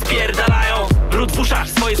wszyscy spierdalają. Brud w uszach,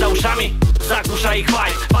 swoje za uszami, zagłusza ich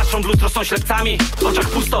vibe. Patrzą w lustro, są ślepcami, w oczach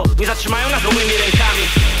pusto, nie zatrzymają nas gołymi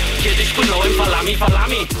rękami. Kiedyś płynąłem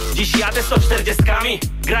falami, dziś jadę 140-kami.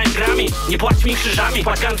 Grałem grami, nie płać mi krzyżami,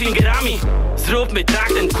 płać gunfingerami. Zróbmy tak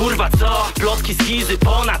ten kurwa co, plotki skizy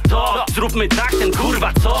ponad to. Zróbmy tak ten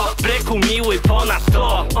kurwa co, breku miły ponad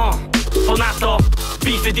to. Ponadto,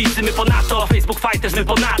 beefy, disy, my ponadto. Facebook fighters, my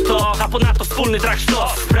ponadto. A ponadto wspólny track,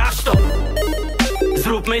 sztos, sprawdź to.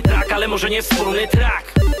 Zróbmy track, ale może nie wspólny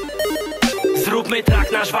track. Zróbmy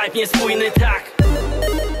track, nasz vibe niespójny, tak.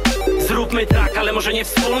 Zróbmy track, ale może nie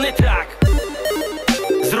wspólny track.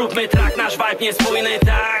 Zróbmy track, nasz vibe niespójny,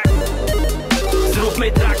 tak.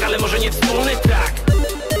 Zróbmy track, ale może nie wspólny track.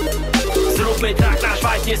 Zróbmy track, nasz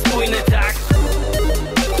vibe niespójny, tak.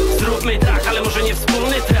 Zróbmy track, ale może nie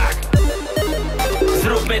wspólny track.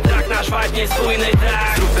 Zróbmy track, nasz vibe niespójny,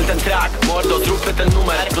 tak. Zróbmy ten track, mordo, zróbmy ten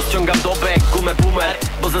numer. Rozciągam dobę jak gumę boomer,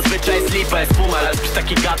 bo zazwyczaj slipę jest pumer. Przy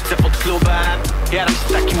takiej gadce pod klubem jaram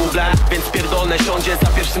się takim ublem, więc pierdolne siądzie za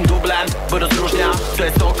pierwszym dublem. Bo rozróżniam, co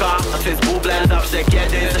jest oka, a co jest bublem. Zawsze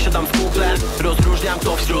kiedy zasiadam z kumplem, rozróżniam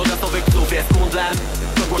to wśród rasowych psów jest kundlem.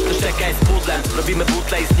 To głośny szczeka jest pudlem. Robimy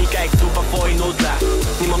butle i znika jak zupa w twojej nudle.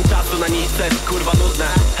 Nie mam czasu na nic, co jest kurwa nudne.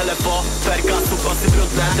 LFO, perka, supasy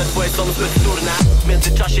brudne. Te twoje są zbyt wtórne. W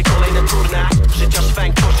międzyczasie kolejne turne. Życia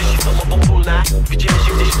szwęk, korzyści są obopólne. Widzimy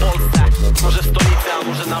się gdzieś w Polsce, może w stolicy, a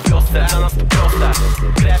może na wiosce. Dla nas to proste,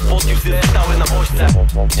 krew, pot już stały na bośce.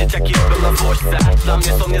 Dzieciaki robią na złośce, dla mnie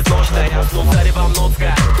są nieznośne. Ja znów zarywam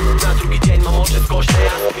nockę, na drugi dzień mam oczy skośne.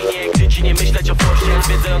 Ja spinie, gdy ci nie myśleć o proście.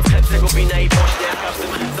 Zwiedzając chętnego winę i bośnie.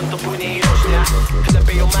 Każdym chęcem to płynie i rośnie.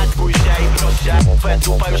 Lepiej ją metkuj się i proście. Twoja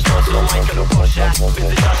dupa już nosi o Michaelu Korsie. W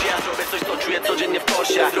międzyczasie ja zrobię coś, co czuję codziennie w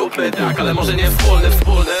korsie. Zróbmy tak, ale może nie wspólny.